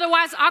 or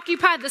otherwise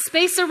occupy the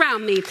space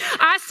around me.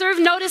 I serve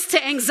notice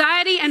to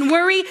anxiety and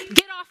worry.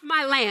 Get off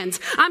my land.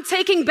 I'm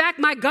taking back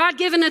my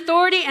God-given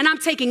authority and I'm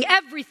taking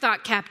every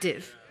thought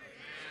captive.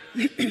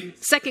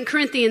 2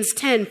 Corinthians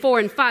 10, 4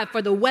 and 5,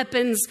 for the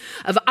weapons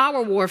of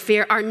our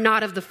warfare are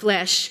not of the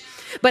flesh,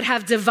 but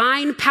have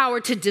divine power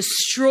to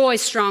destroy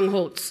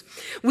strongholds.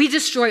 We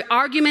destroy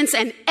arguments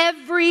and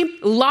every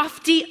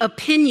lofty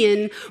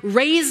opinion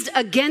raised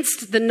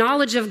against the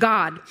knowledge of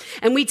God.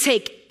 And we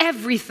take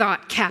every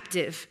thought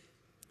captive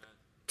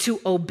to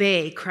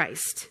obey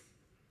Christ.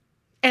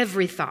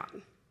 Every thought.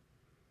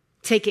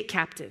 Take it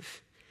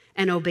captive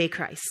and obey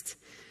Christ.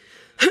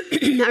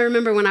 I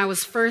remember when I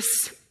was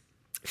first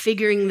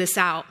figuring this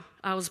out,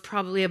 I was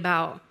probably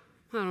about,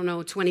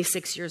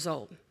 26 years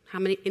old.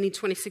 Any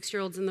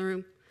 26-year-olds in the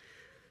room?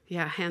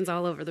 Yeah, hands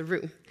all over the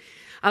room.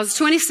 I was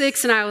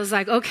 26 and I was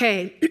like,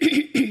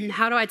 okay,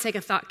 how do I take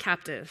a thought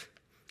captive?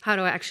 How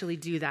do I actually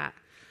do that?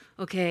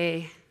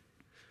 Okay,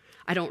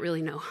 I don't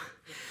really know.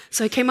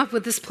 So I came up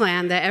with this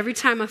plan that every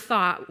time a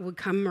thought would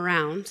come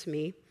around to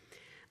me,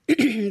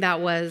 that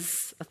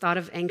was a thought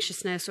of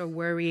anxiousness or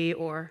worry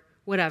or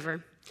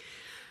whatever,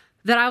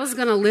 that I was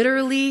going to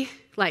literally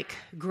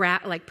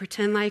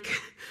pretend like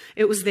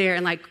it was there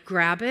and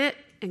grab it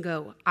and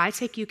go, I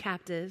take you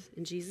captive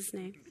in Jesus'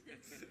 name.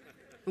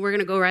 And we're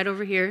going to go right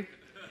over here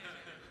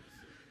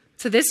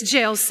to this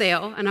jail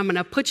cell and I'm going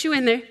to put you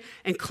in there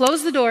and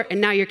close the door and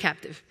now you're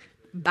captive.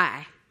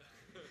 Bye.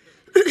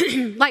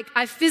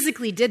 I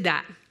physically did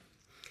that.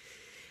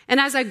 And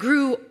as I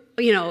grew,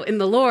 in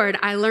the Lord,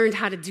 I learned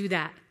how to do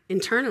that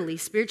internally,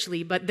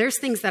 spiritually, but there's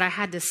things that I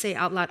had to say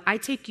out loud. I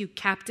take you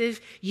captive.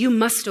 You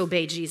must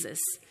obey Jesus.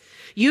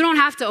 You don't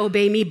have to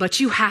obey me, but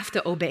you have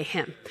to obey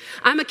him.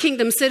 I'm a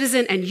kingdom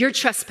citizen and you're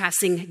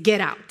trespassing. Get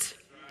out.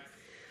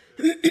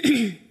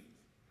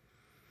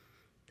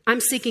 I'm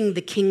seeking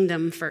the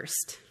kingdom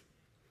first.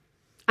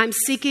 I'm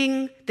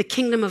seeking the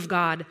kingdom of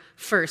God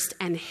first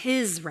and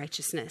his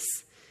righteousness.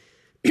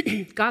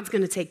 God's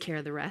going to take care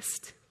of the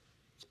rest.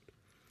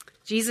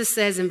 Jesus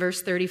says in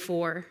verse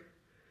 34,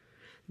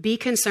 be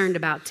concerned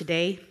about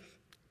today.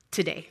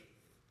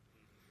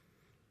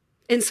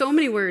 In so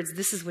many words,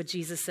 this is what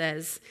Jesus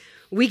says.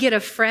 We get a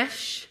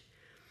fresh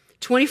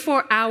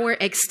 24-hour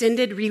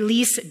extended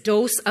release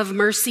dose of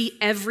mercy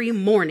every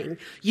morning.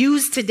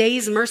 Use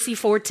today's mercy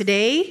for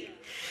today,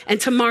 and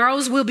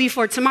tomorrow's will be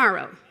for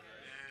tomorrow.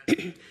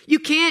 You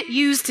can't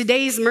use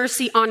today's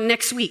mercy on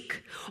next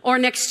week or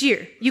next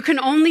year. You can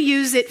only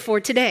use it for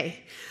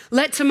today.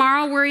 Let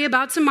tomorrow worry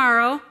about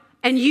tomorrow,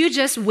 and you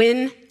just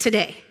win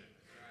today.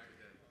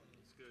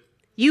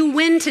 You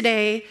win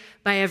today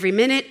by every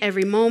minute,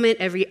 every moment,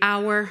 every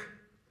hour.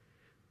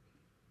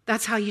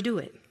 That's how you do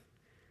it.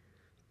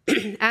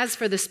 As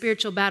for the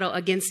spiritual battle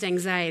against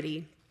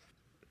anxiety,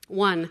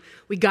 one,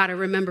 we got to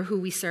remember who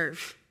we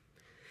serve.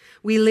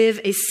 We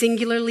live a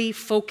singularly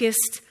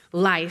focused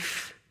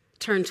life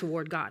turned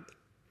toward God.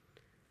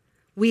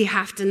 We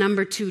have to,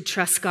 number two,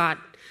 trust God.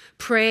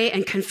 Pray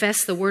and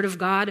confess the word of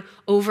God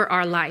over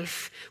our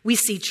life. We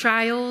see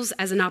trials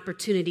as an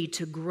opportunity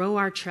to grow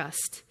our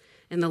trust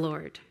in the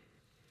Lord.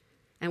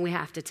 And we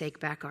have to take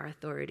back our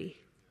authority.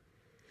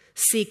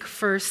 Seek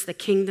first the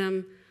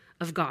kingdom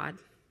of God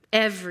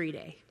every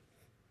day.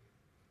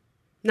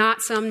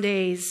 Not some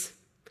days,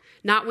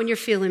 not when you're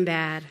feeling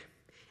bad,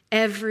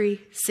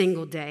 every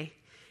single day.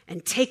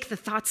 And take the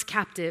thoughts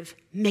captive,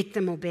 make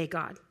them obey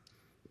God.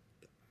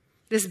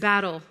 This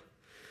battle,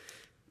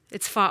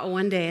 it's fought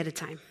one day at a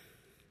time,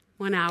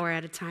 1 hour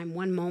at a time,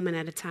 1 moment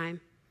at a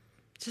time.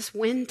 Just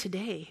win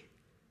today.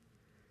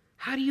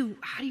 How do you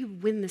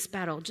win this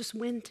battle? Just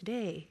win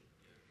today.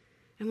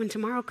 And when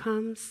tomorrow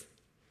comes,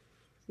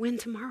 win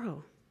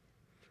tomorrow.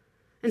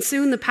 And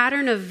soon the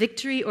pattern of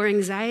victory or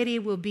anxiety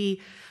will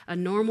be a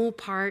normal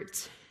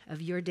part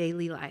of your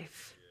daily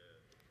life.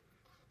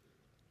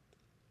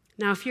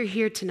 Now, if you're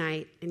here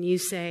tonight and you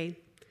say,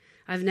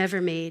 I've never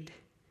made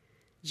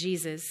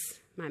Jesus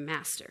my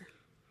master.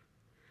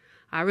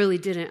 I really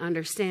didn't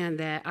understand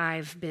that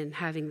I've been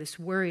having this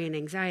worry and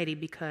anxiety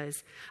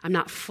because I'm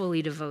not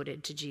fully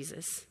devoted to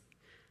Jesus.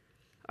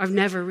 I've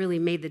never really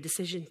made the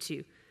decision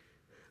to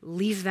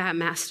leave that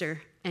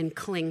master and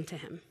cling to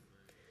him.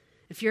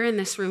 If you're in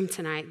this room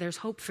tonight, there's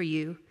hope for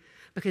you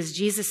because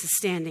Jesus is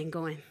standing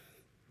going,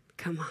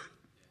 come on,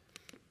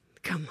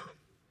 come on.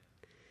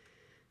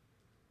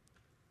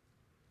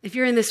 If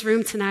you're in this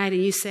room tonight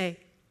and you say,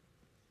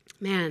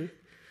 man,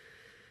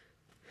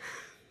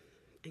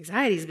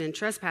 anxiety's been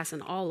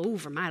trespassing all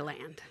over my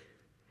land,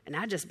 and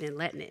I've just been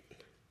letting it.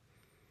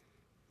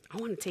 I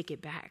want to take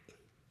it back.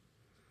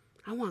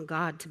 I want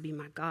God to be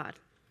my God.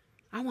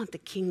 I want the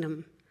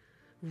kingdom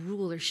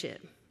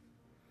rulership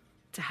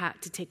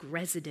to take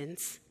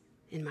residence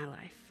in my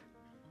life.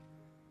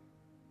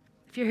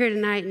 If you're here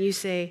tonight and you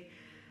say,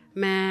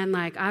 man,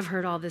 like I've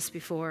heard all this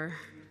before,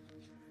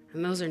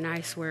 and those are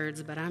nice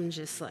words, but I'm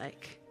just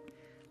like,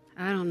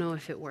 I don't know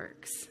if it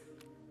works.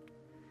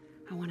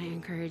 I want to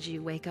encourage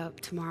you, wake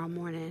up tomorrow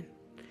morning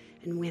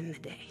and win the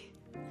day.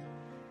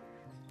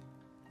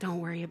 Don't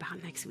worry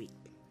about next week.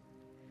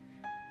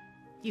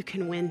 You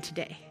can win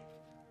today.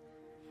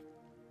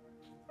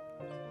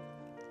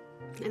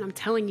 And I'm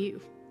telling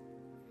you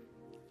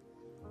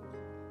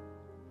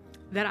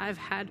that I've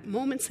had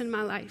moments in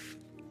my life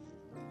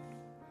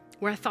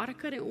where I thought I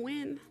couldn't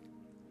win,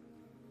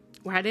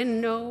 where I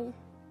didn't know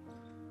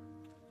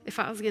if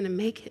I was going to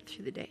make it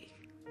through the day.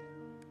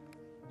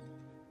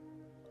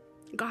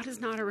 God is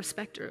not a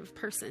respecter of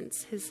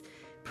persons. His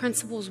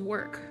principles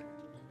work.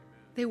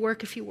 They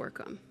work if you work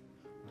them.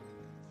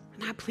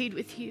 And I plead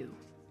with you,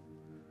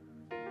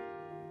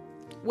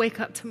 wake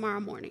up tomorrow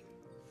morning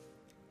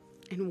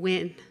and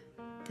win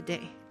the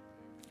day.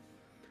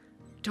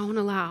 Don't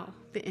allow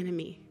the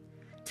enemy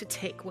to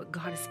take what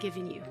God has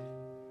given you.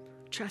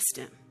 Trust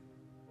him.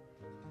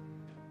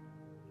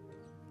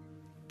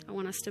 I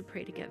want us to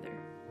pray together.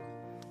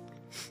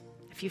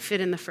 If you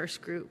fit in the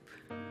first group,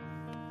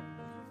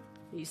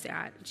 you say,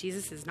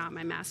 Jesus is not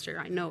my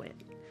master. I know it.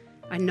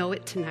 I know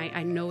it tonight.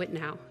 I know it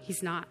now.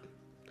 He's not.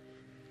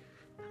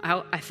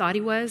 I thought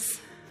he was,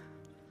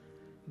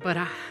 but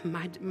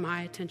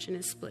my attention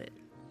is split.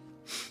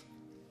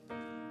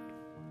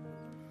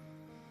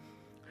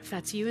 If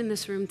that's you in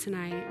this room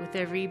tonight, with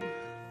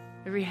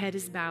every head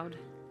is bowed,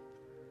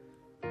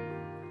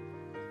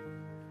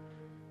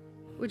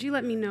 would you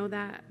let me know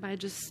that by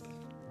just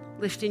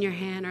lifting your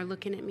hand or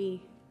looking at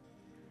me?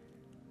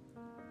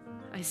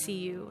 I see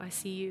you. I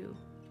see you.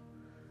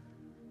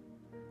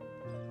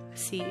 I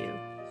see you.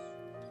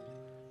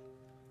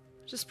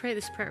 Just pray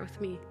this prayer with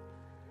me.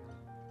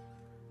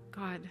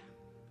 God,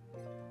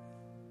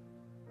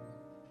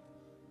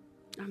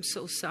 I'm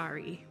so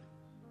sorry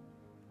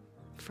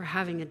for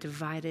having a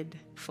divided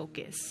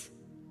focus,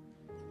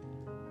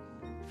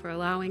 for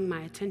allowing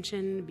my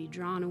attention to be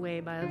drawn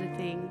away by other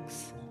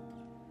things,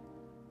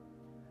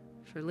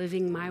 for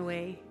living my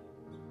way,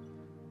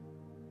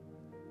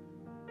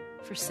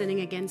 for sinning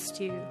against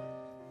you,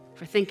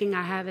 for thinking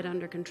I have it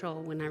under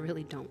control when I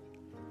really don't.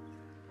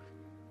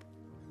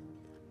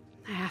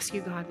 I ask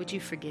you, God, would you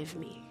forgive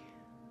me?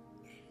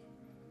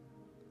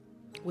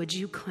 Would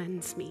you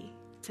cleanse me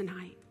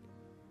tonight?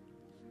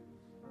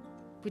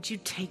 Would you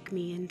take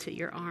me into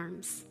your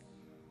arms,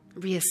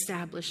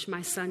 reestablish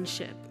my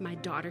sonship, my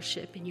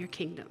daughtership in your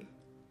kingdom?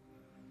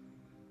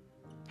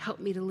 Help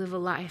me to live a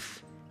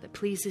life that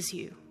pleases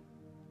you.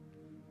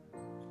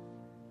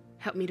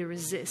 Help me to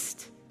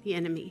resist the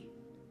enemy.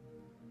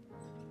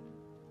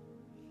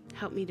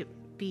 Help me to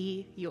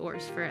be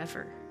yours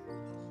forever.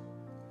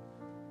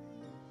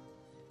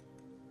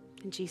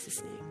 In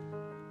Jesus' name.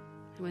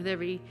 And with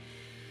every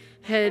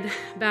head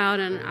bowed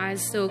and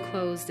eyes still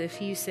closed,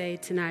 if you say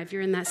tonight, if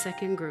you're in that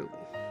second group,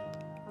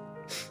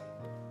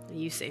 and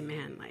you say,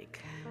 man,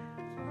 like,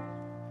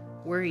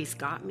 worry's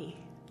got me,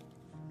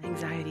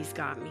 anxiety's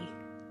got me.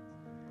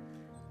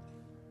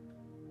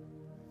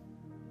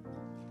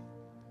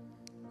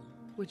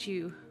 Would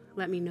you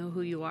let me know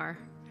who you are?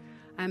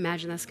 I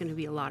imagine that's going to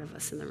be a lot of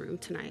us in the room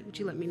tonight. Would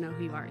you let me know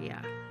who you are?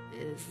 Yeah,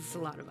 it is. It's a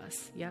lot of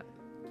us. Yep.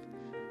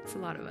 It's a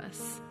lot of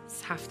us.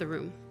 It's half the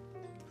room.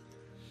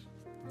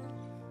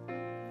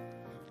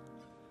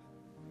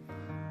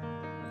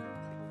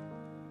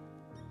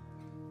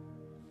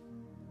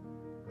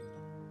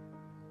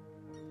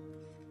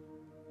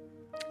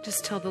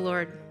 Just tell the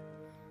Lord,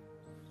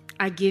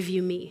 I give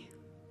you me.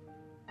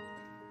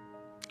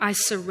 I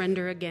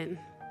surrender again.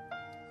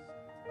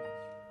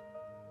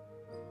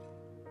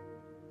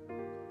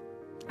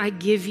 I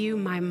give you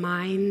my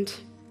mind.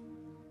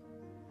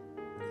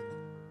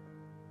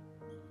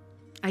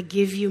 I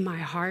give you my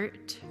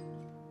heart.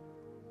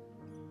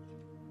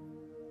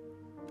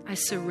 I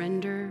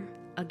surrender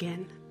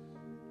again.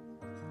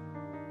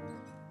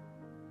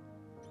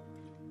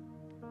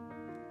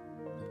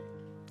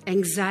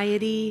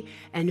 Anxiety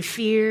and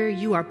fear,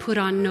 you are put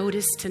on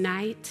notice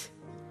tonight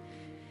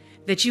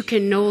that you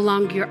can no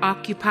longer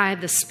occupy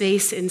the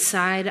space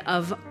inside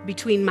of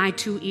between my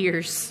two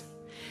ears.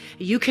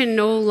 you can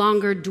no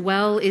longer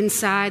dwell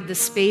inside the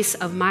space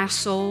of my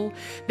soul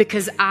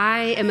because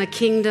I am a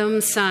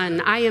kingdom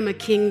son. I am a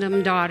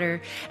kingdom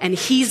daughter, and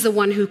he's the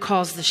one who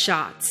calls the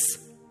shots.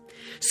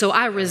 So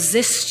I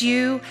resist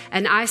you,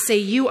 and I say,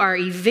 you are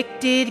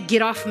evicted.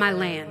 Get off my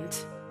land.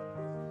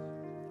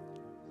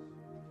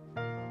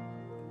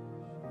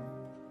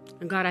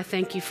 And God, I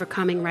thank you for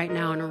coming right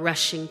now and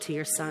rushing to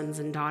your sons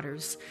and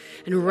daughters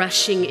and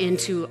rushing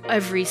into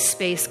every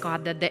space,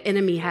 God, that the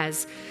enemy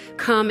has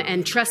come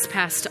and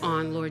trespassed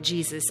on, Lord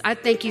Jesus. I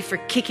thank you for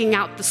kicking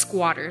out the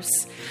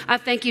squatters. I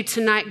thank you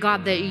tonight,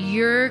 God, that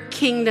your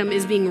kingdom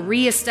is being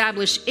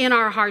reestablished in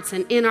our hearts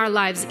and in our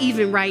lives,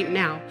 even right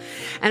now.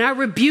 And I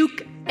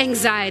rebuke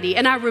anxiety,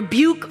 and I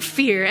rebuke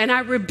fear, and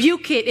I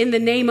rebuke it in the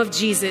name of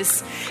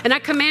Jesus. And I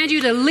command you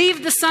to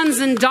leave the sons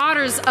and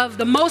daughters of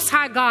the Most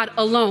High God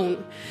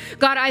alone.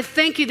 God, I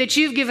thank you that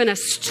you've given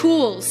us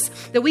tools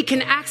that we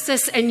can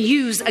access and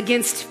use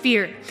against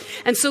fear.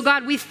 And so,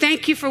 God, we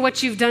thank you for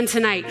what you've done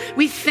tonight.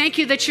 We thank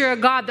you that you're a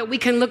God that we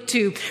can look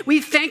to.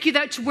 We thank you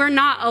that we're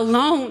not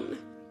alone.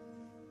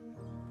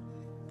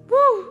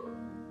 Woo!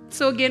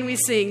 So again, we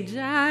sing,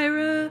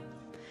 Jireh,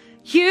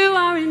 you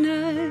are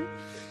enough.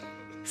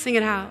 Sing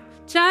it out.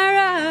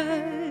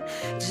 Jireh,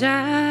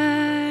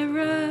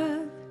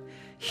 Jireh,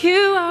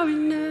 you are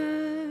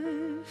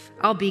enough.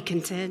 I'll be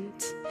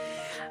content.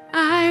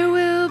 I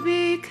will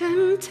be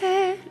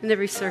content in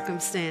every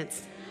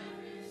circumstance.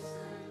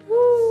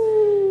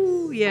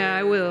 Woo, yeah,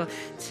 I will.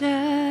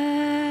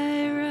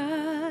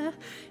 Jireh,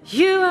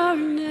 you are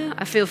enough.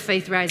 I feel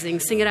faith rising.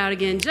 Sing it out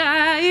again.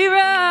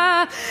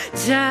 Jireh,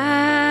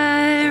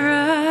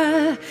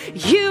 Jireh,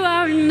 you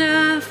are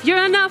enough.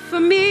 You're enough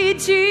for me,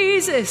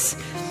 Jesus.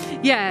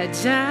 Yeah,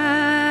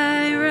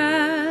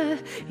 Jireh,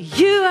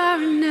 you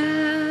are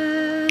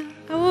enough.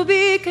 I will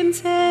be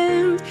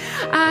content.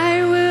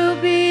 I will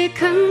be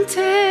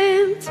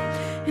content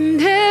in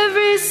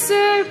every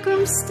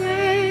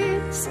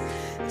circumstance.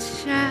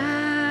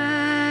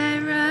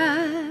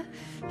 Jireh,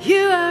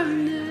 you are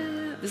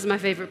enough. This is my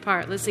favorite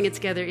part. Let's sing it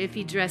together. If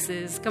he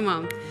dresses, come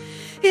on.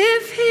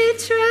 If he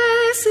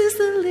dresses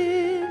the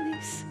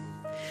lilies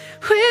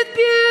with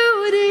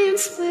beauty and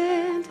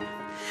splendor,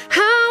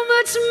 how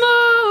much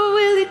more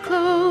will he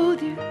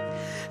clothe you?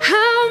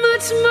 How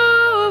much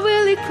more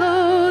will he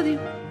clothe you?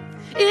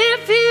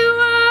 If he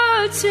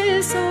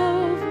watches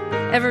over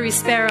every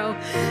sparrow,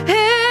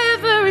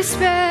 every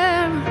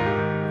sparrow.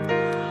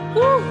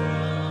 Woo!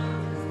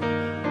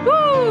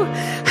 Woo!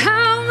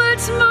 How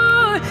much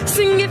more?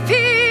 Sing if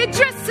he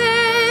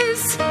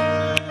dresses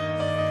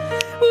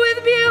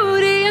with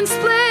beauty and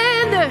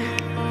splendor.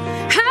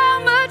 How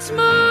much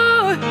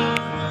more?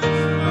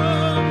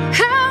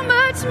 How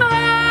much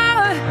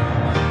more?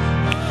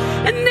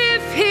 And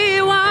if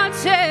he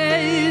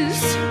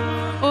watches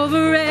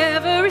over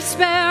every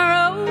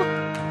sparrow,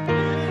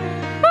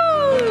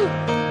 woo,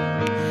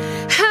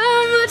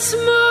 how much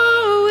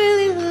more will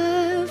he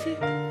love you?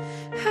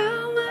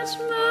 How much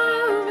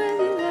more will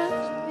he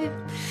love you?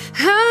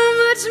 How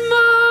much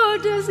more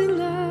does he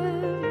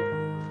love you?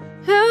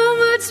 How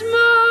much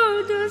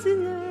more does he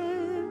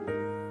love you?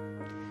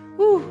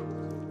 Woo,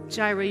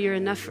 Jireh, you're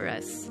enough for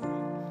us.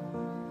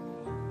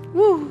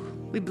 Woo,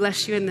 we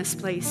bless you in this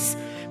place.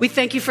 We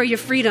thank you for your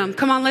freedom.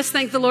 Come on, let's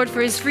thank the Lord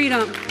for his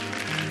freedom.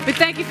 We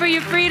thank you for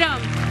your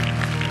freedom.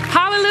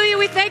 Hallelujah,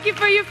 we thank you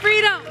for your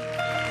freedom.